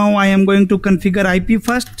 So now I am going to configure IP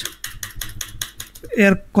first.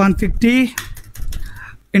 Air config T.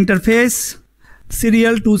 Interface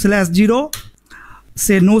serial 2/0.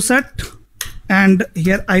 Say no set. And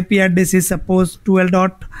here IP address is suppose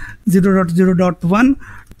 12.0.0.1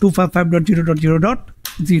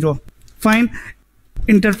 255.0.0.0. Fine.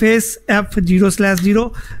 Interface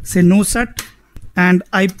F0/0. Say no set. And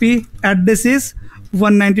IP address is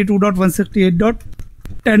 192.168.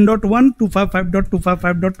 10.1,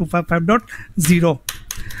 255.255.255.0.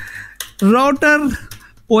 Router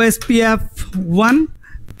OSPF 1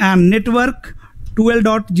 and network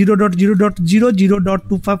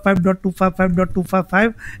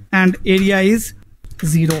 12.0.0.0.255.255.255 and area is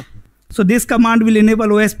 0. So this command will enable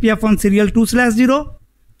OSPF on serial 2/0,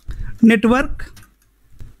 network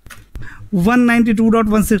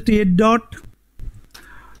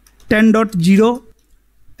 192.168.10.0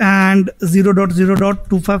 and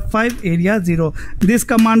 0.0.255, area 0. This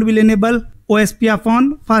command will enable OSPF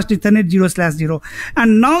on fast Ethernet 0/0.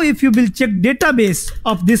 And now if you will check database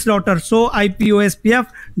of this router, so IP OSPF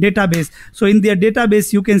database, so in their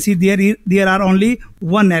database you can see there are only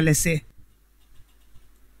one LSA,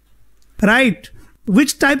 right?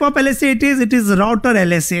 Which type of LSA it is? It is router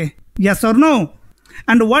LSA, yes or no?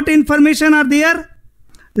 And what information are there?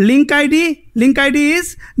 Link ID. Link ID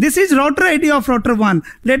is, this is router ID of router 1.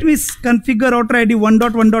 Let me configure router ID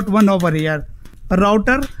 1.1.1 over here.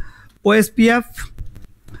 Router OSPF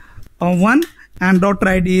 1 and router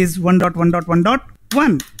ID is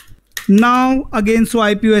 1.1.1.1. Now again, so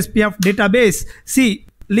IP OSPF database. See,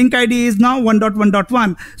 link ID is now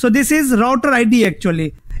 1.1.1. So this is router ID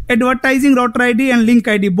actually. Advertising router ID and link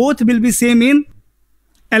ID both will be same in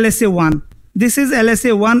LSA 1. This is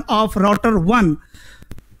LSA 1 of router 1.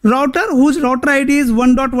 Router whose router ID is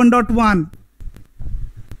 1.1.1,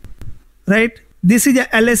 right? This is a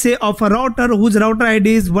LSA of a router whose router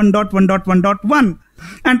ID is 1.1.1.1.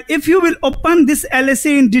 And if you will open this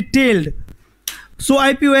LSA in detailed, so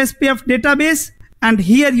IP OSPF database, and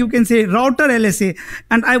here you can say router LSA,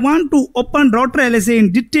 and I want to open router LSA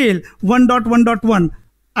in detail 1.1.1.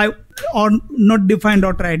 Or not defined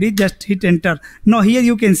router ID, just hit enter. Now here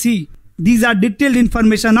you can see these are detailed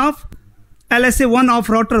information of LSA 1 of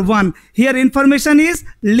router 1. Here information is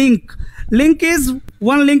link. Link is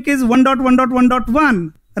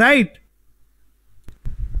 1.1.1.1, right?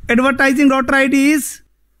 Advertising router ID is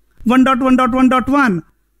 1.1.1.1.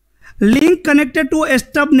 Link connected to a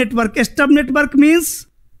stub network. A stub network means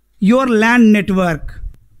your LAN network.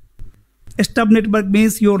 A stub network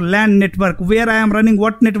means your LAN network, where I am running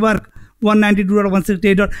what network?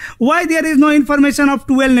 192.168. Why there is no information of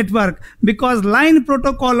 2L network? Because line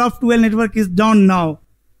protocol of 2L network is down now,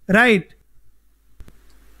 right?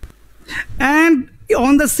 And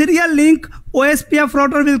on the serial link, OSPF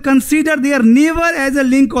router will consider their neighbor as a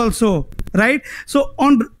link also, right? So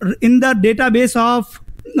in the database of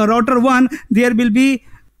router 1, there will be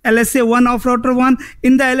LSA 1 of router 1.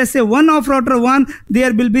 In the LSA 1 of router 1,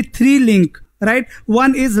 there will be 3 link, right?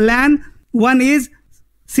 One is LAN, one is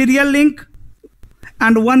serial link,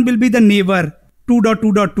 and one will be the neighbor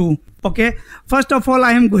 2.2.2. Okay, first of all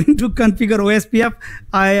I am going to configure OSPF.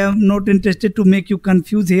 I am not interested to make you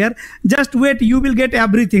confuse here. Just wait, you will get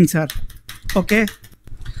everything, sir. Okay,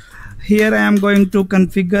 here I am going to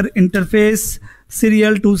configure interface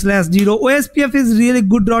serial 2/0. OSPF is really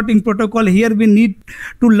good routing protocol. Here we need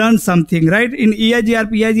to learn something, right? In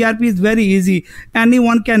EIGRP is very easy,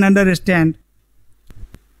 anyone can understand.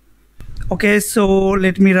 Okay, so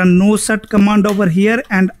let me run no sut command over here,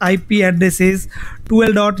 and IP address is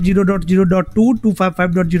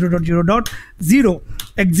 12.0.0.2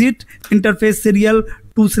 exit interface serial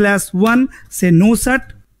 2/1, say no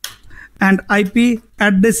sut, and IP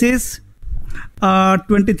address is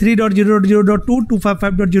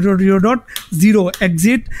 23.0.0.2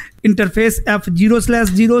 exit interface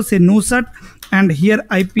F0/0, say no sut, and here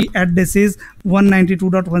IP address is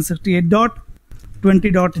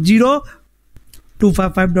 192.168.20.0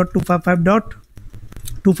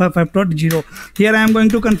 255.255.255.0. Here I am going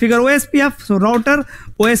to configure OSPF. So router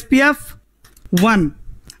OSPF 1,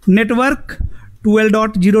 network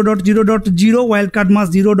 12.0.0.0, wildcard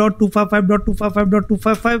mask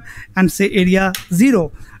 0.255.255.255, and say area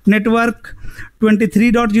 0. Network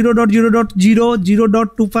 23.0.0.0,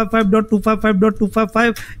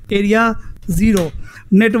 0.255.255.255, area 0.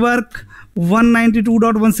 Network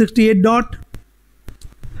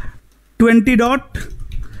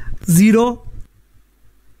 192.168.20.0,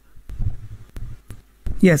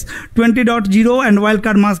 yes, 20.0, and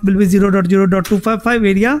wildcard mask will be 0.0.255,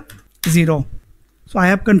 area 0. So I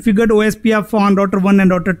have configured OSPF on router 1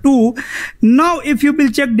 and router 2. Now if you will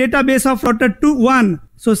check database of router 1,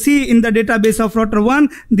 so see in the database of router 1,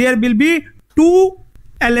 there will be 2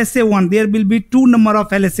 LSA1. There will be 2 number of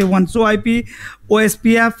LSA1. So IP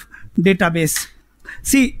OSPF database.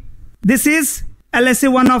 See, this is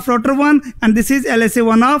LSA1 of router 1 and this is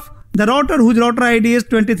LSA1 of the router whose router ID is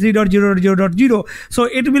 23.0.0.0. So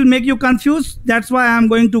it will make you confused. That's why I am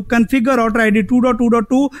going to configure router ID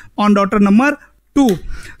 2.2.2 on router number 2.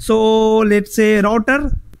 So let's say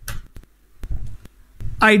router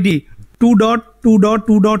ID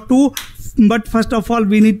 2.2.2.2. But first of all,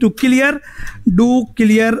 we need to clear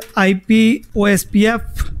IP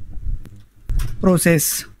OSPF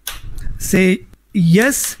process. Say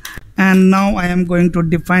yes, and now I am going to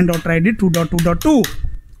define router ID 2.2.2.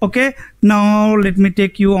 Okay, now let me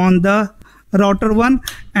take you on the router 1,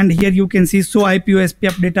 and here you can see show IP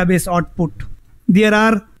OSPF database output. There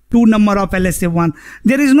are two number of LSA1.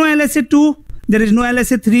 There is no LSA2, there is no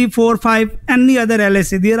LSA3, 4, 5, any other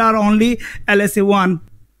LSA. There are only LSA1,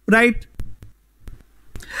 right?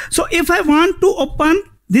 So if I want to open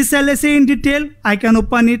this LSA in detail, I can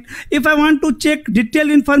open it. If I want to check detailed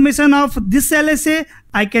information of this LSA,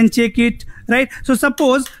 I can check it, right? So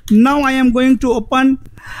suppose now I am going to open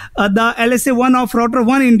the LSA1 of router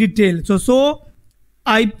 1 in detail. So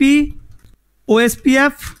IP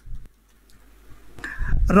OSPF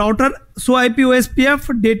router, so IP OSPF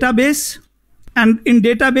database, and in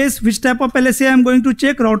database which type of LSA I am going to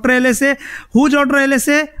check? Router LSA. Whose router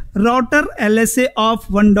LSA? Router LSA of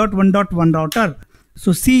 1.1.1 router.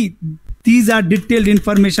 So see, these are detailed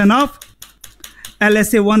information of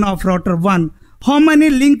LSA1 of router 1. How many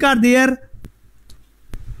link are there?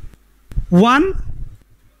 1,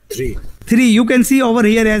 3. 3. You can see over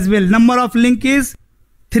here as well. Number of link is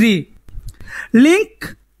 3.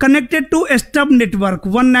 Link connected to a stub network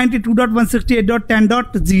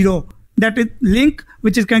 192.168.10.0. That is link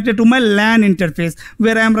which is connected to my LAN interface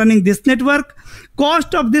where I am running this network.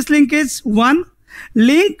 Cost of this link is 1.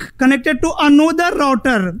 Link connected to another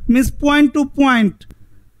router, means point to point,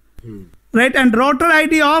 right? And router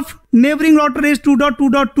ID of neighboring router is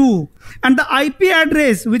 2.2.2, and the IP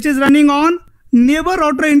address which is running on neighbor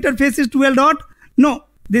router interface is 12. No,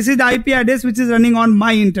 this is the IP address which is running on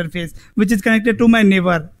my interface, which is connected to my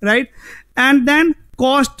neighbor, right? And then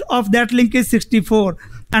cost of that link is 64,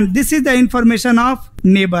 and this is the information of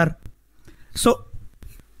neighbor. So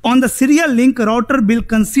on the serial link, router will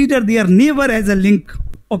consider their neighbor as a link.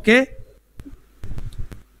 Okay.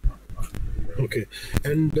 Okay.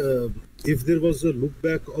 And if there was a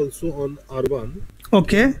loopback also on R1,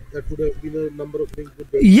 okay, that would have been a number of links.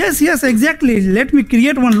 Yes, exactly. Let me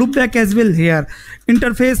create one loopback as well here.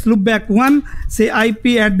 Interface loopback 1. Say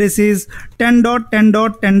IP address is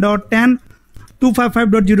 10.10.10.10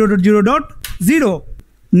 255.0.0.0.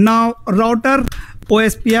 Now router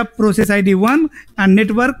OSPF process ID 1 and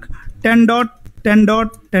network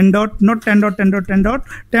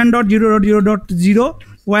 10.0.0.0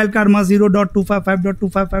 wildcard mask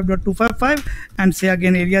 0.255.255.255 and say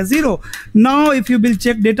again area 0. Now if you will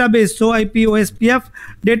check database, so IP OSPF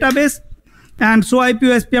database and so IP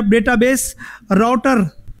OSPF database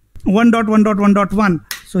router 1.1.1.1.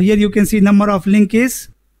 So here you can see number of link is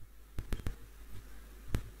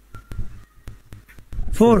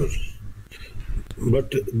 4.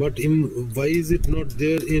 But why is it not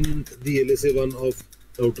there in the LSA1 of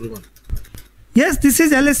router 1? Yes, this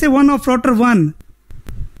is LSA1 of router 1.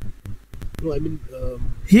 No, I mean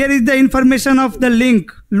here is the information of the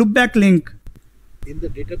link, loopback link. In the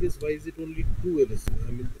database, why is it only 2 LSA?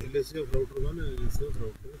 I mean LSA of router 1 and LSA of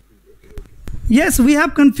router 2. Okay. Yes, we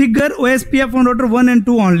have configured OSPF on router 1 and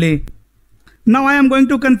 2 only. Now I am going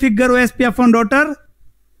to configure OSPF on router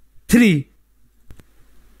 3.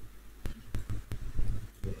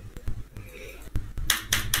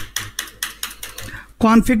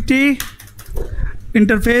 Config T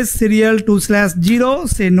interface serial 2/0,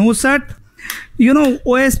 say no set. You know,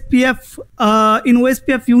 OSPF, in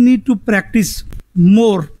OSPF you need to practice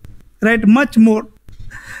more, right? Much more.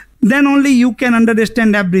 Then only you can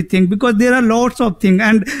understand everything, because there are lots of things,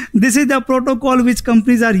 and this is the protocol which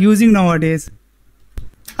companies are using nowadays.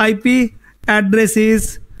 IP address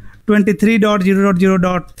is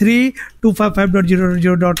 23.0.0.3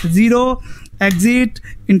 255.0.0.0. Exit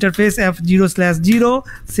interface F0/0,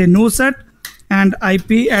 say no set, and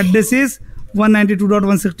IP address is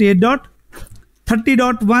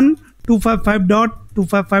 192.168.30.1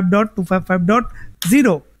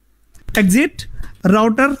 255.255.255.0. Exit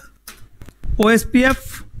router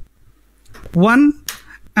OSPF 1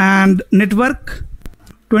 and network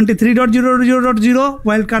 23.0.0.0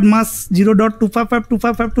 wildcard mask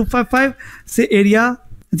 0.255.255.255, say area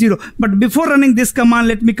 0. But before running this command,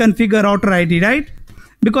 let me configure router ID, right?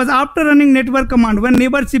 Because after running network command, when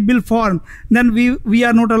neighborship will form, then we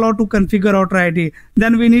are not allowed to configure router ID.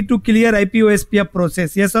 Then we need to clear IP OSPF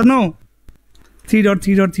process. Yes or no?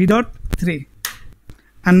 3.3.3.3.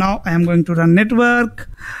 And now I am going to run network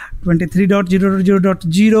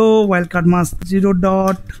 23.0.0.0 wildcard mask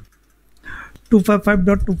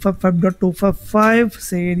 0.255.255.255,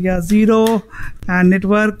 say area 0, and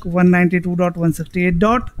network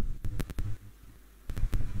 192.168.30.1.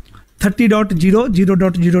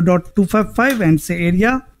 30.0.0.255 and say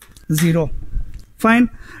area 0. Fine.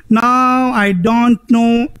 Now I don't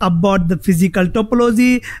know about the physical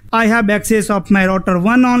topology. I have access of my router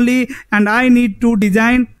 1 only, and I need to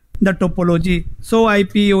design the topology. So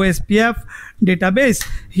IP OSPF database.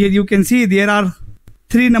 Here you can see there are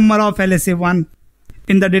 3 number of LSA1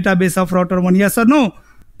 in the database of router 1. Yes or no?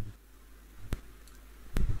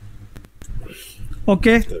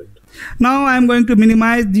 Okay. Now I am going to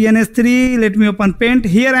minimize DNS3. Let me open Paint.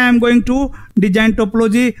 Here I am going to design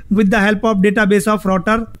topology with the help of database of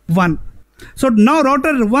router 1. So now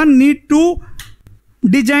router 1 need to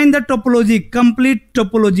design the topology, complete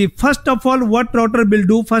topology. First of all, what router will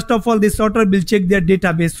do? First of all, this router will check their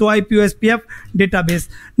database. So IP OSPF database.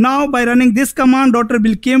 Now by running this command, router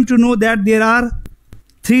will came to know that there are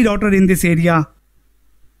 3 routers in this area.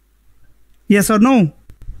 Yes or no?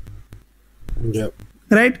 Yeah.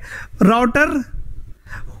 Right? Router,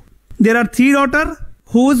 there are 3 routers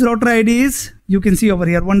whose router ID is, you can see over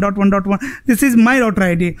here, 1.1.1. This is my router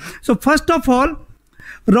ID. So first of all,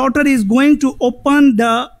 router is going to open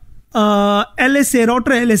the LSA,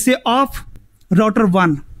 router LSA of router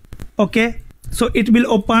 1. Okay. So it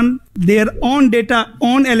will open their own data,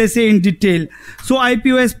 own LSA in detail. So IP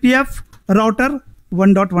OSPF router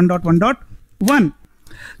 1.1.1.1.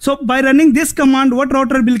 So by running this command, what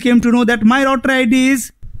router will came to know that my router ID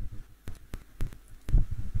is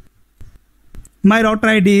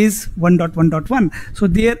 1.1.1. So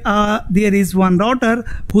there is one router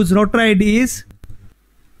whose router ID is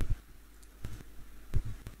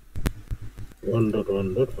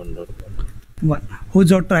 1.1.1.1.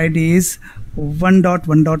 whose router ID is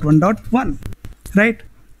 1.1.1.1. Right?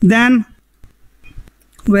 Then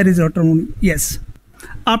where is router 1? Yes.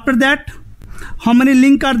 After that, how many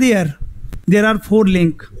links are there? There are 4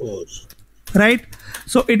 links. Right?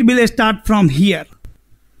 So it will start from here.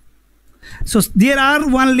 So there are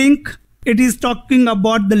one link. It is talking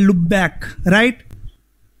about the loopback, right?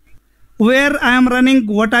 Where I am running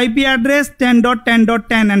what IP address?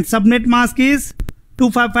 10.10.10 and subnet mask is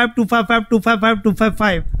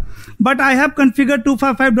 255.255.255.255. But I have configured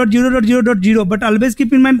 255.0.0.0. But always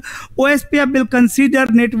keep in mind, OSPF will consider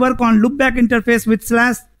network on loopback interface with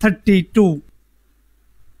 /32.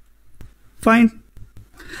 Fine.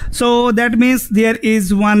 So that means there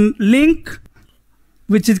is one link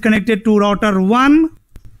which is connected to router 1,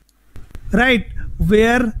 right?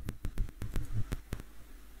 Where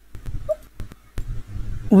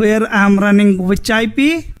I am running which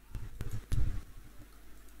IP?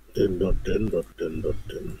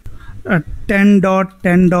 10.10.10.10.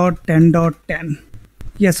 10.10.10.10.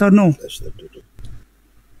 Yes or no?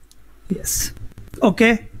 Yes.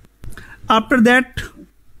 Okay. After that,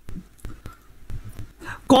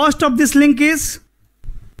 cost of this link is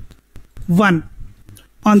 1.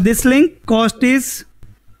 On this link, cost is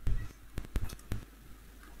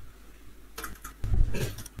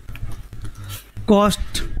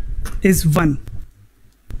 1.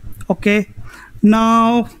 Okay.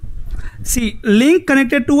 Now see, link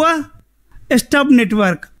connected to a stub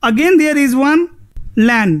network. Again there is one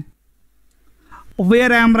LAN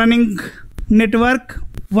where I am running network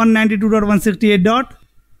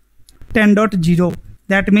 192.168.10.0.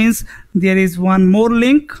 That means there is one more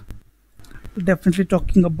link, definitely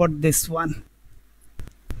talking about this one.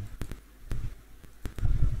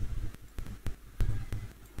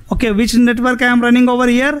 Okay, which network I am running over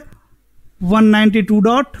here?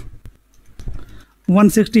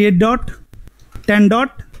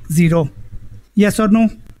 192.168.10.0. Yes or no?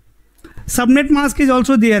 Subnet mask is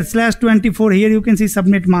also there, /24. Here you can see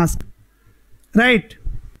subnet mask, right?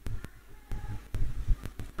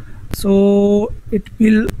 So it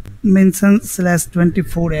will mention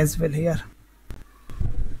 /24 as well here.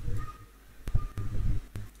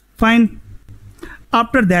 Fine.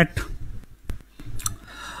 After that,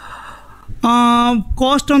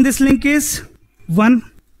 cost on this link is 1.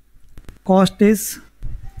 Cost is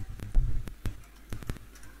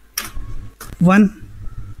 1.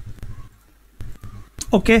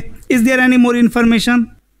 Okay. Is there any more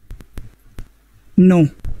information? No.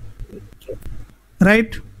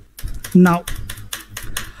 Right? Now,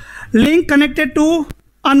 link connected to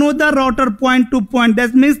another router point to point.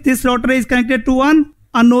 That means this router is connected to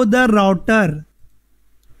another router.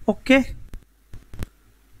 Okay.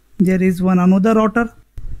 There is one another router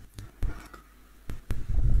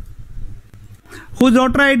whose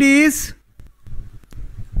router ID is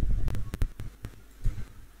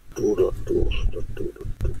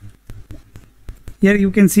 2.2.2.2. here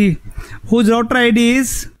you can see whose router ID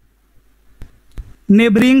is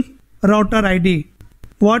neighboring router ID.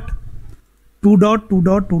 What?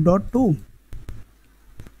 2.2.2.2.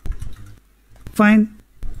 Fine.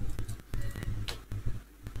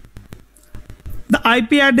 The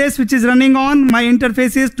IP address which is running on my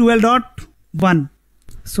interface is 12.1.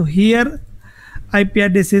 So here IP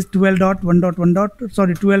address is 12.1.1.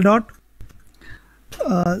 Sorry,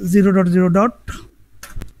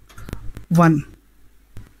 12.0.0.1.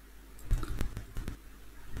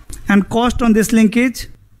 And cost on this link is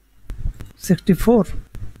 64.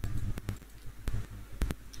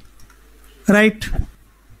 Right.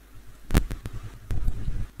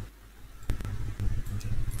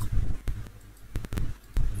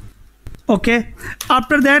 Okay.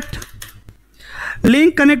 After that,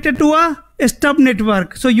 link connected to a stub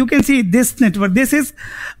network. So you can see this network. This is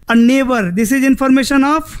a neighbor. This is information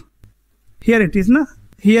of, here it is, na?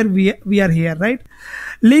 Here we are here, right?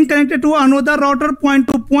 Link connected to another router point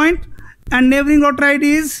to point, and neighboring router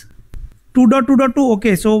ID is 2.2.2.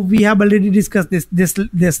 Okay, so we have already discussed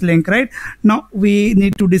this link, right? Now we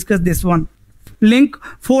need to discuss this one. Link,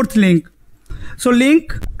 fourth link. So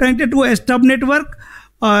link connected to a stub network,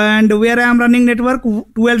 and where I am running network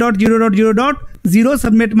 12.0.0.0.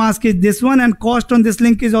 Subnet mask is this one, and cost on this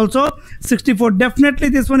link is also 64. Definitely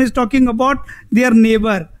this one is talking about their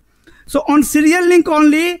neighbor. So on serial link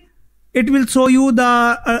only, it will show you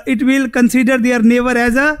the it will consider their neighbor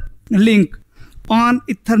as a link. On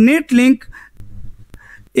Ethernet link,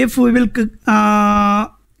 if we will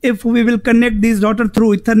connect this router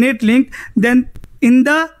through Ethernet link, then in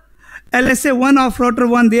the LSA 1 of router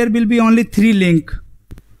 1 there will be only 3 link,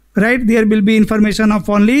 right? There will be information of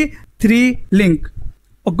only 3 link.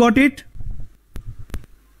 Oh, got it?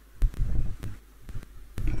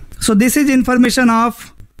 So this is information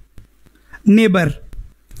of neighbor.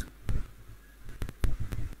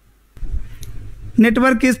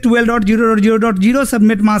 Network is 12.0.0.0.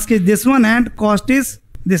 Subnet mask is this one, and cost is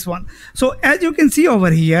this one. So as you can see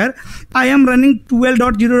over here, I am running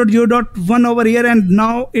 12.0.0.1 over here, and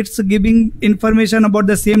now it's giving information about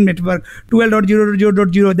the same network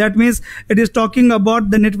 12.0.0.0. That means it is talking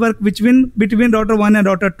about the network between router 1 and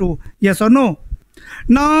router 2. Yes or no?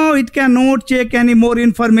 Now it cannot check any more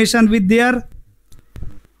information with their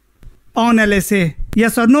on LSA.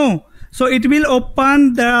 Yes or no? So it will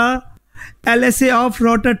open the LSA of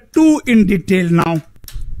router 2 in detail now.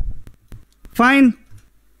 Fine.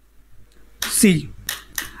 See,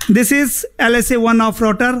 this is LSA 1 of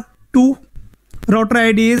router 2. Router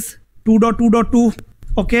ID is 2.2.2.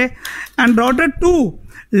 Okay, and router 2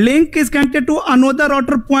 link is connected to another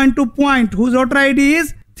router point to point whose router ID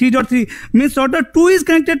is 3.3. Means router 2 is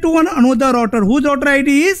connected to another router whose router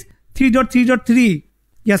ID is 3.3.3.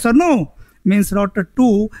 Yes or no? Means router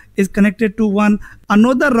 2 is connected to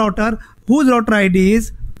another router whose router ID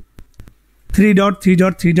is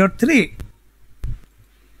 3.3.3.3.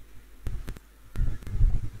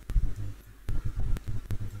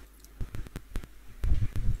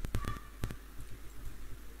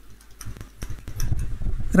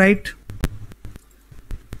 Right?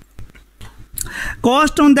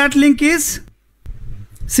 Cost on that link is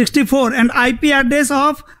 64, and IP address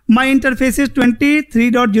of my interface is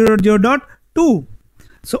 23.0.0.2.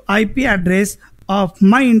 So IP address of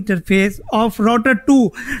my interface of router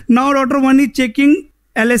 2. Now router 1 is checking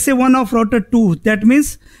LSA 1 of router 2. That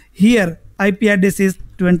means here IP address is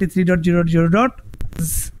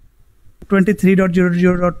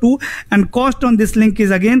 23.0.0.2, and cost on this link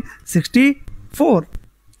is again 64.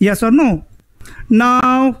 Yes or no?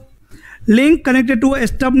 Now link connected to a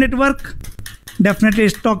stub network, definitely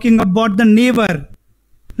is talking about the neighbor.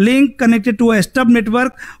 Link connected to a stub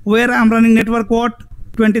network where I am running network what?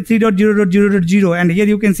 23.0.0.0, and here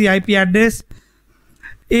you can see IP address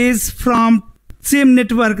is from same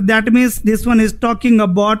network. That means this one is talking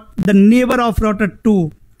about the neighbor of router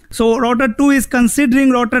 2. So router 2 is considering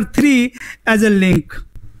router 3 as a link.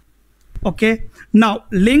 Okay, now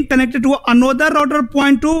link connected to another router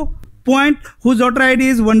point to point whose router ID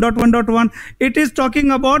is 1.1.1. It is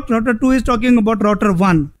talking about router 2 is talking about router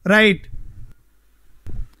 1, right?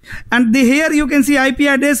 And here you can see IP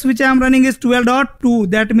address which I am running is 12.2.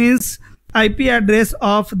 That means IP address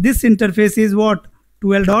of this interface is what?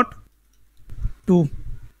 12.2,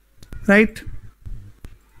 right?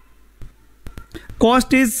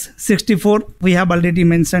 Cost is 64. We have already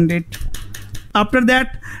mentioned it. After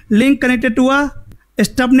that, link connected to a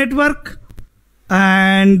stub network,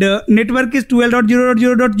 and network is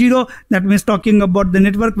 12.0.0.0. That means talking about the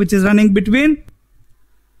network which is running between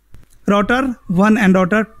router 1 and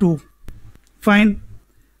router 2. Fine.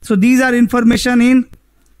 So these are information in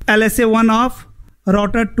LSA 1 of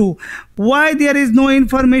router 2. Why there is no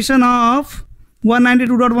information of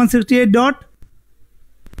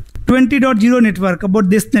 192.168.2 20.0 network, about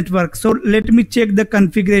this network. So let me check the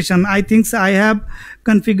configuration. I think I have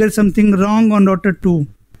configured something wrong on router 2.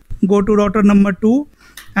 Go to router number 2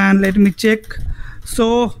 and let me check.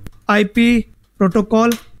 So IP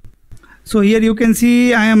protocol. So here you can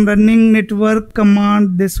see I am running network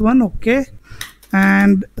command, this one, okay.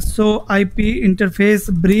 And so IP interface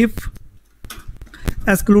brief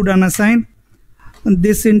exclude unassign. And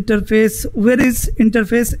this interface, where is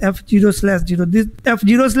interface F0/0? This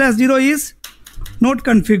F0/0 is not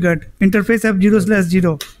configured. Interface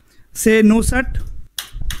F0/0. Say no set,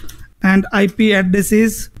 and IP address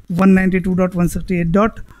is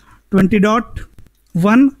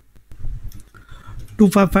 192.168.20.1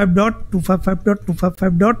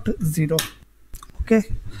 255.255.255.0. okay,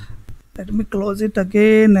 let me close it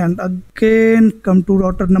again and again. Come to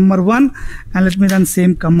router number 1 and let me run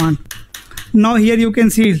same command. Now here you can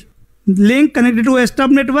see link connected to a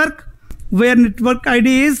stub network where network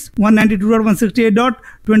ID is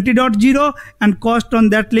 192.168.20.0 and cost on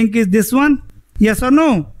that link is this one. Yes or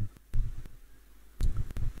no?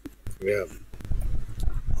 Yeah.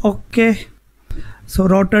 Okay. So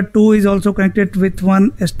router 2 is also connected with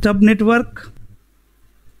one stub network.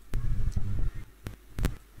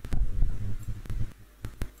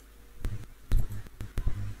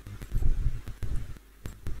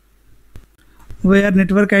 Where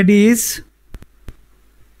network ID is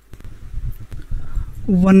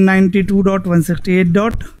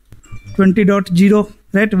 192.168.20.0,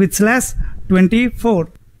 right, with /24.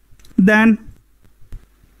 Then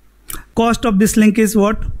cost of this link is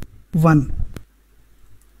what? 1.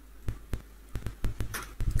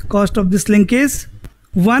 Cost of this link is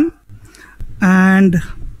 1. And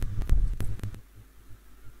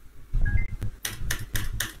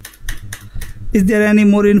is there any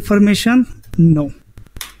more information? No.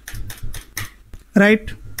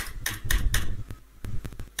 Right?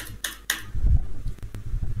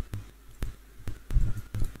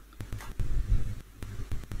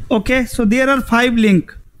 Okay, so there are 5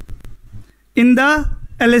 links in the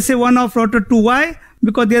LSA1 of router 2. Why?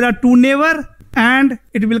 Because there are 2 neighbor and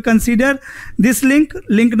it will consider this link,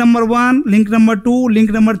 link number 1, link number 2,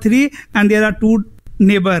 link number 3, and there are 2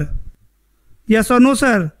 neighbor. Yes or no,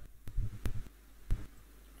 sir?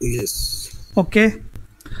 Yes. Okay,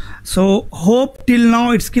 so hope till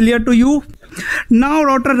now it's clear to you. Now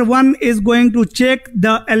router 1 is going to check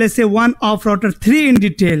the LSA1 of router 3 in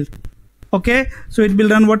detail. Okay, so it will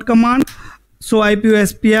run what command? So IP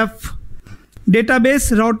OSPF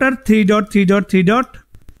database router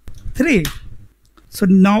 3.3.3.3. So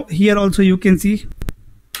now here also you can see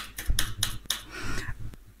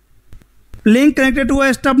link connected to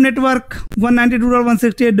a stub network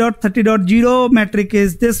 192.168.30.0. metric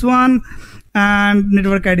is this one and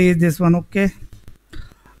network ID is this one. Okay,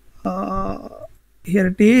 here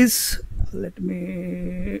it is. Let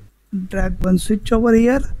me drag one switch over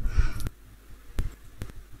here.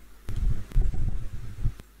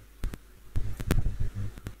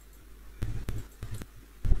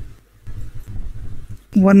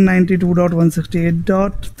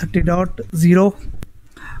 (192.168.30.0).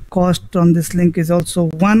 Cost on this link is also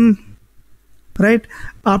 1, right?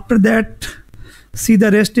 After that, see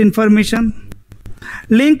the rest information.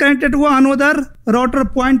 Link connected to another router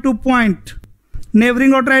point to point.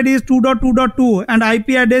 Neighboring router ID is 2.2.2 and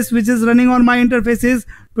IP address which is running on my interface is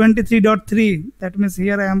 23.3. That means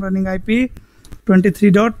here I am running IP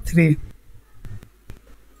 23.3.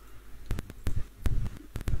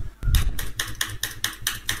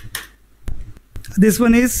 This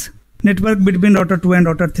one is network between router 2 and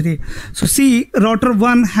router 3. So see, router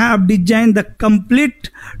 1 have designed the complete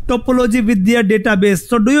topology with their database.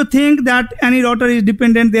 So do you think that any router is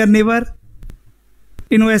dependent their neighbor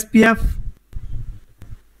in OSPF?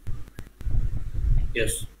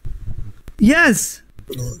 Yes. Yes.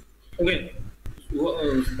 Okay.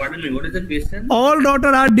 Pardon me, what is the question? All router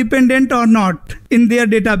are dependent or not in their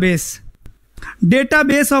database.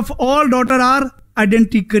 Database of all router are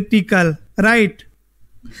identical, right?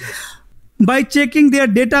 By checking their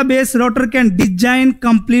database, router can design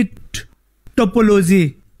complete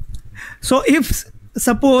topology. So if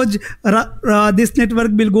suppose this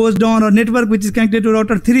network bill goes down or network which is connected to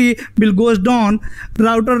router 3 bill goes down,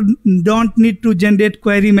 router don't need to generate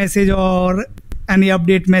query message or any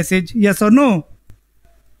update message. Yes or no?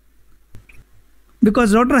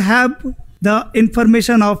 Because router have the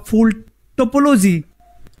information of full topology.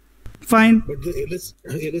 Fine. But the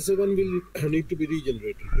LSA1 will need to be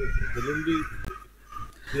regenerated. Then only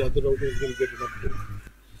the other routers will get an update.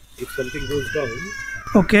 If something goes down,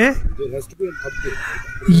 Okay. There has to be an update.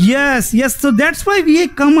 Right? Yes, yes. So that's why we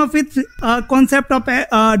come up with a concept of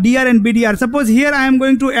DR and BDR. Suppose here I am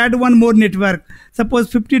going to add one more network.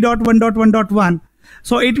 Suppose 50.1.1.1.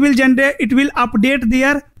 So it will generate, it will update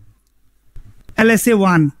their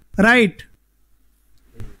LSA1, right?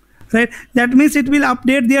 Right. That means it will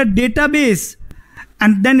update their database,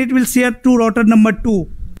 and then it will share to router number 2.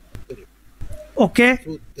 Okay.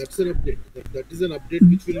 So that's an update. That is an update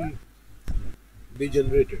which will be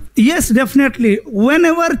generated. Yes, definitely.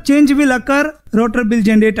 Whenever change will occur, router will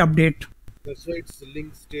generate update. That's why it's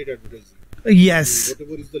link state advertising. Yes.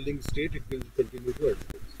 Whatever is the link state, it will continue to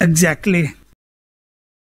advertise. Exactly.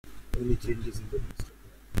 Any changes in the link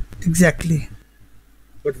state. Exactly.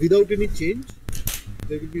 But without any change,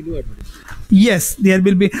 there will be no advertisement. Yes, there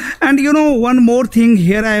will be. And you know, one more thing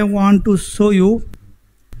here I want to show you.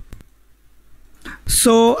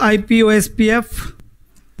 So IP OSPF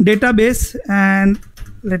database, and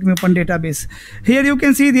let me open database. Here you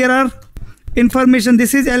can see there are information.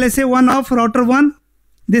 This is LSA1 of router 1.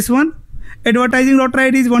 This one. Advertising router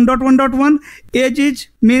ID is 1.1.1. Age is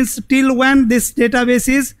means till when this database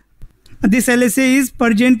is, this LSA is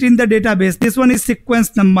present in the database. This one is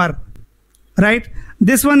sequence number, right?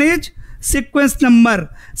 This one is sequence number.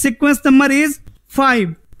 Sequence number is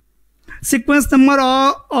 5. Sequence number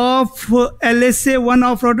of LSA1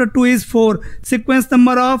 of router 2 is 4. Sequence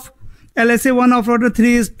number of LSA1 of router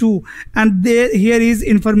 3 is 2. And there, here is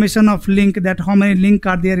information of link, that how many link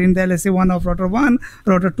are there in the LSA1 of router 1,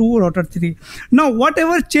 router 2, router 3. Now,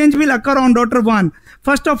 whatever change will occur on router 1,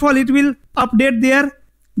 first of all, it will update their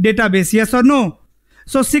database, yes or no?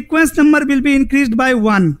 So, sequence number will be increased by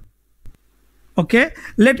 1. Okay,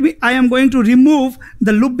 I am going to remove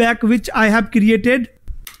the loopback which I have created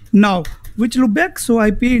now. Which loopback? So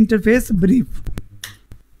IP interface brief.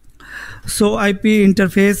 So IP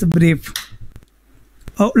interface brief.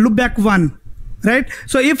 Oh, loopback 1, right?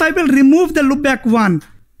 So if I will remove the loopback 1,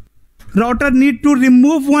 router need to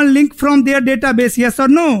remove one link from their database, yes or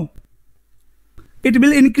no? It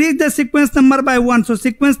will increase the sequence number by 1. So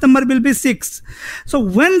sequence number will be 6. So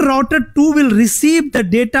when router 2 will receive the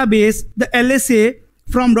database, the LSA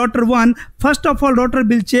from router 1, first of all, router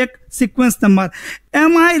will check sequence number.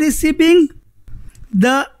 Am I receiving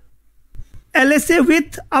the LSA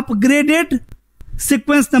with upgraded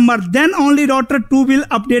sequence number? Then only router 2 will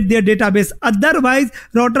update their database. Otherwise,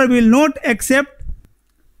 router will not accept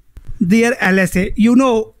their LSA. You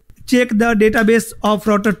know, check the database of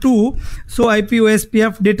router 2. So IP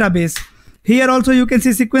OSPF database. Here also you can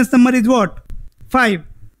see sequence number is what? 5.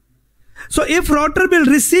 So if router will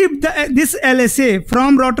receive this LSA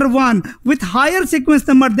from router 1 with higher sequence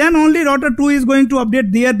number, then only router 2 is going to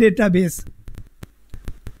update their database.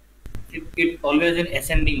 It always in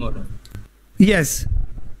ascending order. Yes.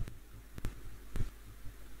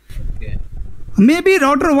 Okay. Maybe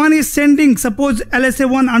router 1 is sending, suppose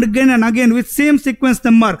LSA1 again and again with same sequence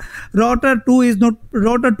number. Router 2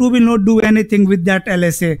 will not do anything with that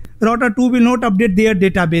LSA. Router 2 will not update their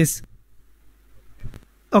database.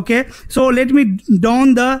 Okay, so let me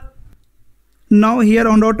down the, now here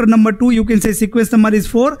on router number 2 you can say sequence number is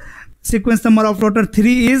 4, sequence number of router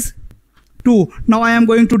 3 is 2. Now I am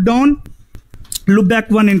going to down loopback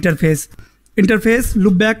 1 interface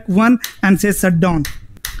loopback 1 and say shutdown.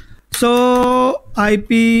 So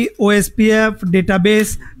IP OSPF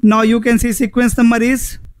database, now you can see sequence number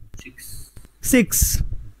is 6,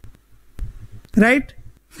 right?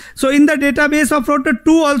 So in the database of router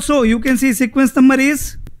 2 also you can see sequence number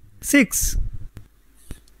is 6.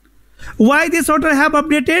 Why this router have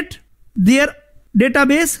updated their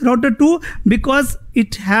database router 2? Because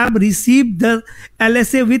it have received the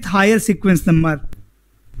LSA with higher sequence number.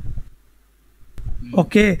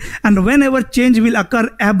 Okay, and whenever change will occur,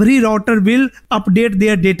 every router will update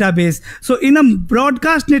their database. So in a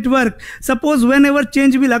broadcast network, suppose whenever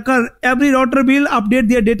change will occur, every router will update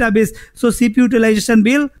their database. So CPU utilization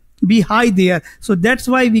will be high there. So that's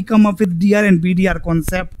why we come up with DR and BDR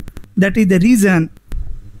concept. That is the reason.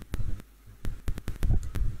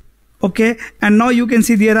 Okay, and now you can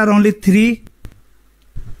see there are only 3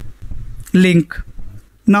 link.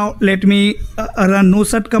 Now let me run no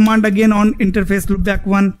shut command again on interface loopback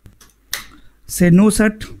 1. Say no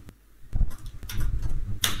shut.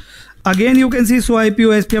 Again you can see, so IP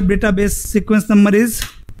OSPF database sequence number is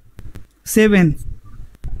 7.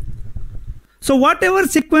 So whatever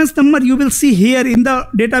sequence number you will see here in the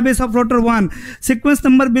database of router 1, sequence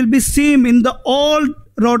number will be same in the all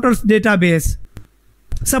routers database.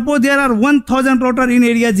 Suppose there are 1000 router in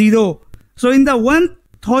area 0. So in the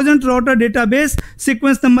 1000 router database,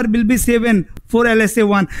 sequence number will be 7 for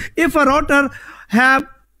LSA1. If a router have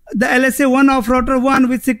the LSA1 of router 1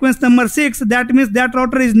 with sequence number 6, that means that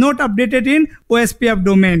router is not updated in OSPF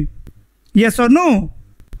domain. Yes or no?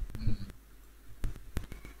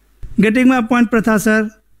 Getting my point, Pratha sir?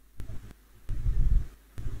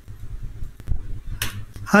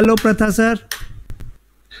 Hello, Pratha sir?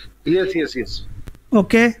 Yes.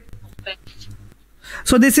 Okay.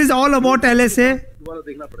 So this is all about LSA.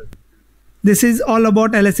 This is all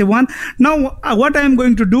about LSA1. Now what I am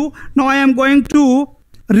going to do, now I am going to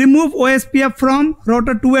remove OSPF from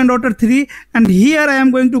router 2 and router 3, and here I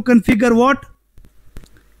am going to configure what?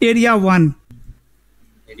 Area 1.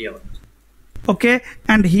 Area 1. Okay,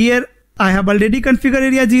 and here I have already configured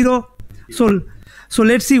area 0. So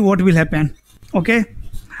let's see what will happen. Okay,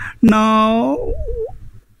 now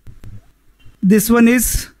this one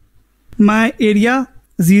is my area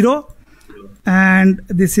 0 and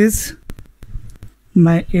this is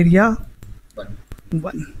my area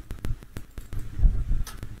 1.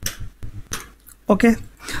 Okay,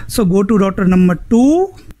 so go to router number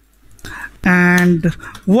 2, and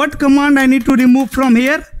what command I need to remove from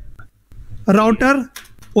here? Router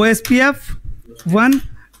OSPF 1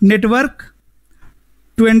 network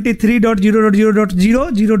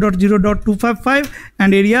 23.0.0.0 0.0.255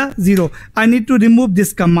 and area 0. I need to remove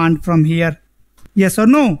this command from here. Yes or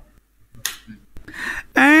no?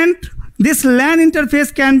 And this LAN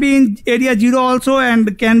interface can be in area 0 also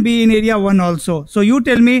and can be in area 1 also. So you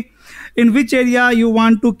tell me in which area you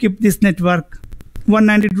want to keep this network.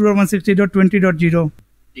 192.168.20.0.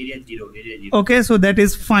 Area 0. Okay, so that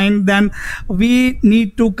is fine. Then we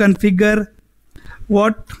need to configure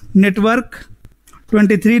what? Network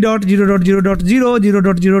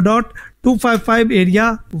 23.0.0.0 0.0.255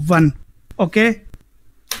 area 1. Okay,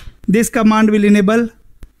 this command will enable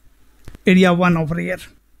area 1 over here,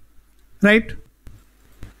 right?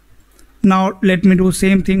 Now let me do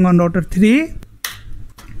same thing on router 3.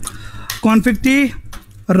 Config T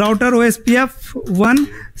router OSPF 1,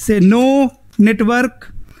 say no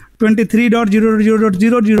network 23.0.0.0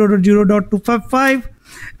 0.0.255,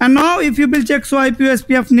 and now if you will check, so IP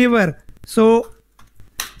OSPF neighbor, so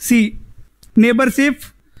see neighborship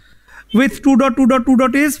with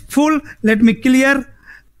 2.2.2. is full. Let me clear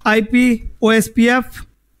IP OSPF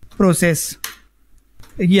process.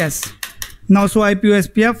 Yes, now so IP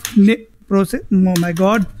OSPF process. Oh my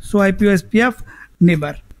god, so IP OSPF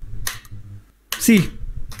neighbor. See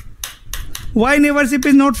why neighborship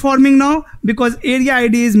is not forming now? Because area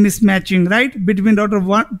ID is mismatching, right, between router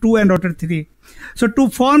 1, 2 and router 3. So to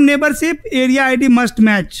form neighborship, area ID must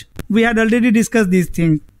match. We had already discussed these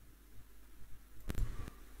things.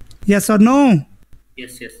 Yes or no?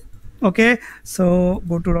 Yes. Okay, so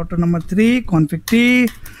go to router number 3, config T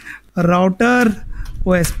router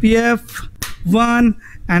OSPF 1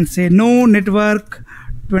 and say no network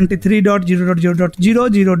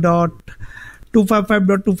 23.0.0.0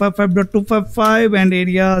 0.255.255.255 and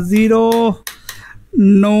area 0,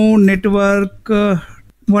 no network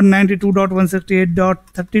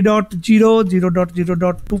 192.168.30.0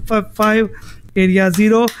 0.0.255 area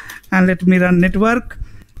 0, and let me run network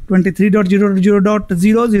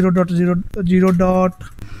 23.0.0.0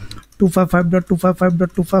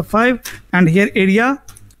 0.0.255.255.255 and here area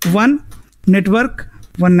 1 network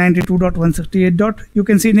 192.168. You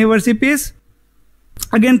can see neighborship is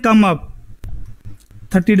again come up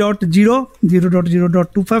 30.0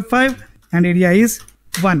 0.0.255 and area is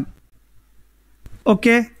 1.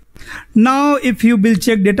 Okay, now if you will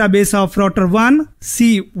check database of router 1,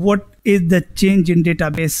 see what is the change in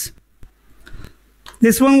database.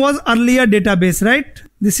 This one was earlier database, right?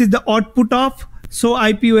 This is the output of so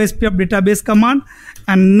IP OSPF database command,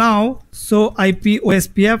 and now so IP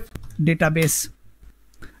OSPF database.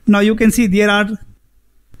 Now you can see there are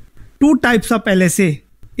two types of LSA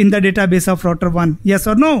in the database of router 1. Yes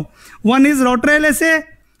or no? One is router LSA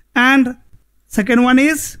and second one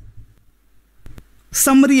is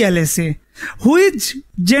summary LSA. Who is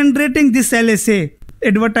generating this LSA?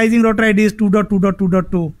 Advertising router ID is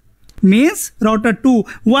 2.2.2.2 means router 2.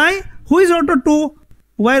 Why? Who is router 2?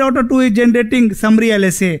 Why router 2 is generating summary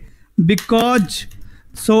LSA? Because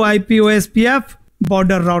so IP OSPF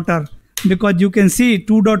border router, because you can see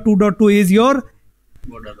 2.2.2 is your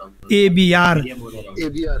ABR.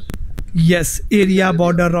 Yes, area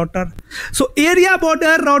border router. So area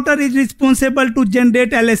border router is responsible to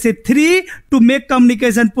generate LSA3 to make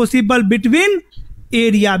communication possible between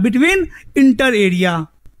area, between inter area.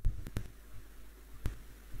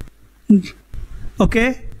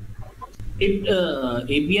 Okay. It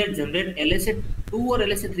ABR generate LSA2 or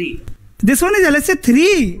LSA3? This one is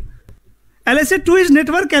LSA3. LSA2 is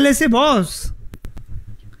network LSA, boss.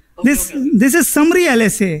 Okay, This is summary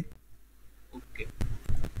LSA. Okay.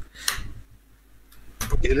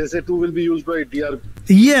 LSA 2 will be used by DR.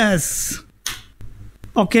 Yes.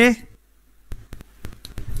 Okay.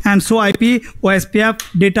 And so IP OSPF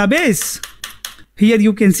database. Here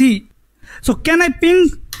you can see. So can I ping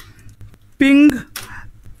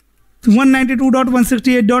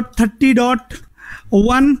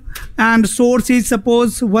 192.168.30.1 and source is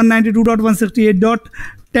suppose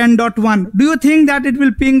 192.168.10.1. Do you think that it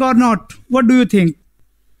will ping or not? What do you think?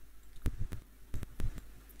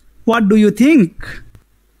 What do you think?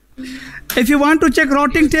 If you want to check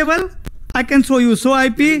routing table, I can show you. So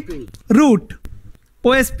IP root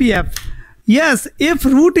OSPF. Yes, if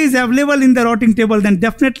root is available in the routing table, then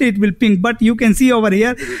definitely it will ping. But you can see over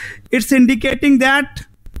here, it's indicating that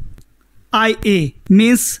IA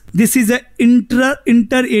means this is a inter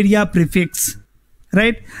area prefix,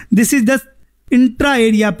 right? This is the intra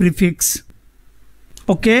area prefix.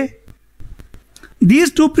 Okay.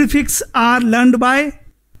 These two prefixes are learned by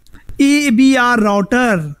ABR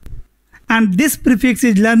router, and this prefix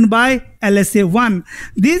is learned by LSA1.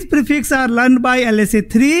 These prefixes are learned by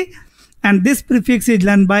LSA3, and this prefix is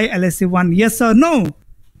learned by LSA1. Yes or no?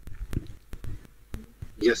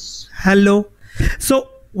 Yes. Hello. So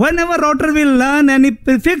whenever router will learn any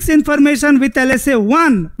prefix information with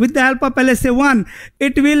LSA1, with the help of LSA1,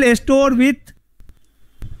 it will store with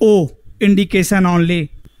O indication only.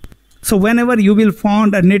 So whenever you will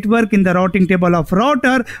find a network in the routing table of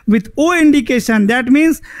router with O indication, that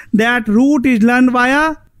means that root is learned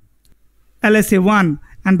via LSA1.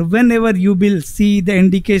 And whenever you will see the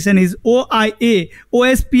indication is OIA,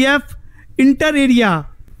 OSPF inter area,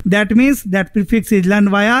 that means that prefix is learned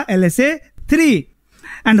via LSA3.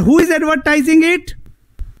 And who is advertising it?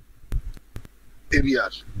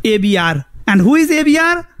 ABR. ABR. And who is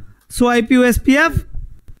ABR? So IP OSPF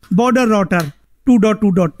border router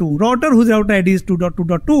 2.2.2. Router whose router ID is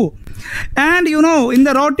 2.2.2. And you know, in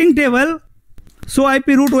the routing table, so IP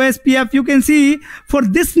root OSPF, you can see for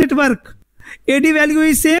this network, AD value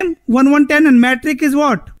is same 1110 and metric is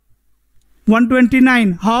what?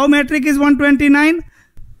 129. How metric is 129?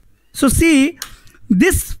 So see,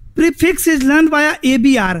 this prefix is learned via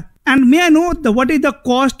ABR. And may I know what is the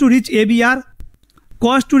cost to reach ABR?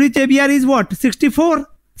 Cost to reach ABR is what? 64,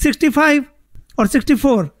 65 or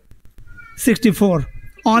 64? 64.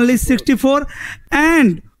 Only 64.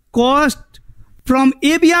 And cost from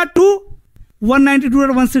ABR to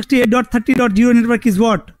 192.168.30.0 network is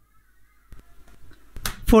what?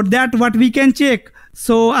 For that, what we can check?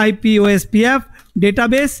 So IP OSPF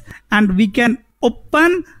database, and we can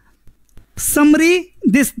open summary,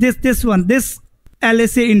 this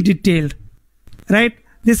LSA in detail, right?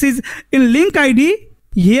 This is in link ID.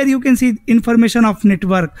 Here you can see information of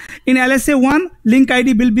network. In LSA1, link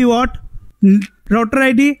ID will be what? Router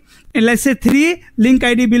ID. In LSA3, link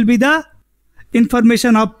ID will be the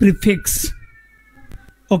information of prefix.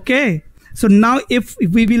 Okay. So now if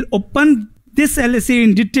we will open this LSA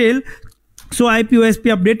in detail, so IP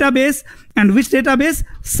OSPF database, and which database?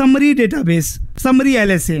 Summary database, summary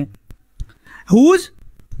LSA. Whose?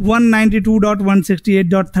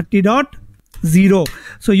 192.168.30.0.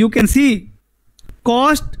 So you can see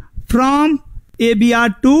cost from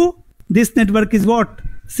ABR to this network is what?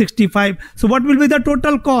 65. So what will be the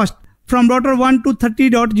total cost from router 1 to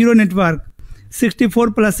 30.0 network?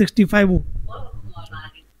 64 plus 65.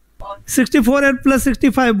 64 plus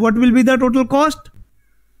 65. What will be the total cost?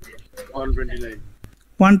 129.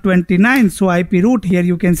 129. So IP root, here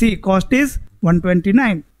you can see cost is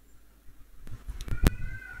 129.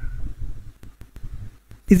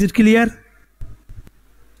 Is it clear?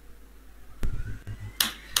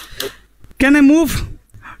 Can I move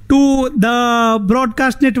to the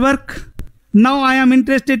broadcast network? Now I am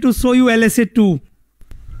interested to show you LSA2.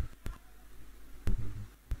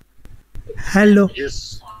 Hello.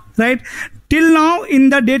 Yes. Right? Till now in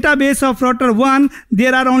the database of router 1,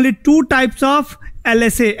 there are only two types of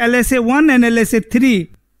LSA, LSA1 and LSA3.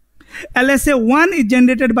 LSA1 is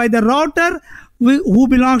generated by the router who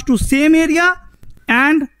belongs to same area,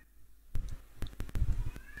 and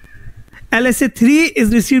LSA3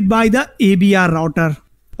 is received by the ABR router.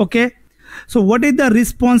 Okay. So what is the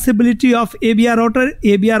responsibility of ABR router?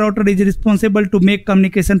 ABR router is responsible to make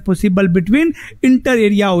communication possible between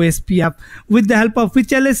inter-area OSPF. With the help of which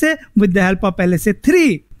LSA? With the help of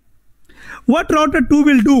LSA3. What router 2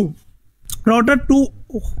 will do? Router 2,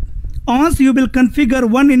 once you will configure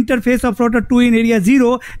one interface of router 2 in area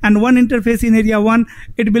 0 and one interface in area 1,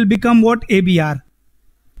 it will become what? ABR.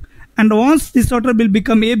 And once this router will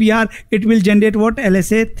become ABR, it will generate what?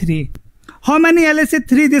 LSA3. How many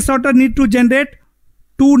LSA3 this router need to generate?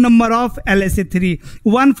 2 number of LSA3.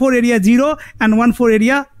 One for area 0 and one for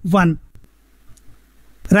area 1.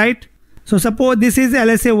 Right? So suppose this is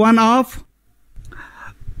LSA 1 of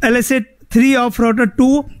LSA 3 of router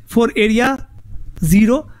 2 for area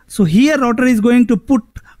 0. So here router is going to put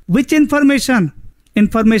which information?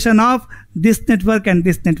 Information of this network and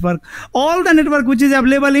this network. All the network which is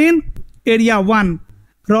available in area 1,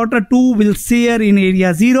 router 2 will share in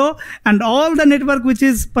area 0, and all the network which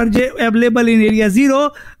is available in area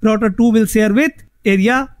 0, router 2 will share with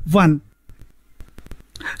area 1.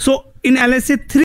 So in LSA 3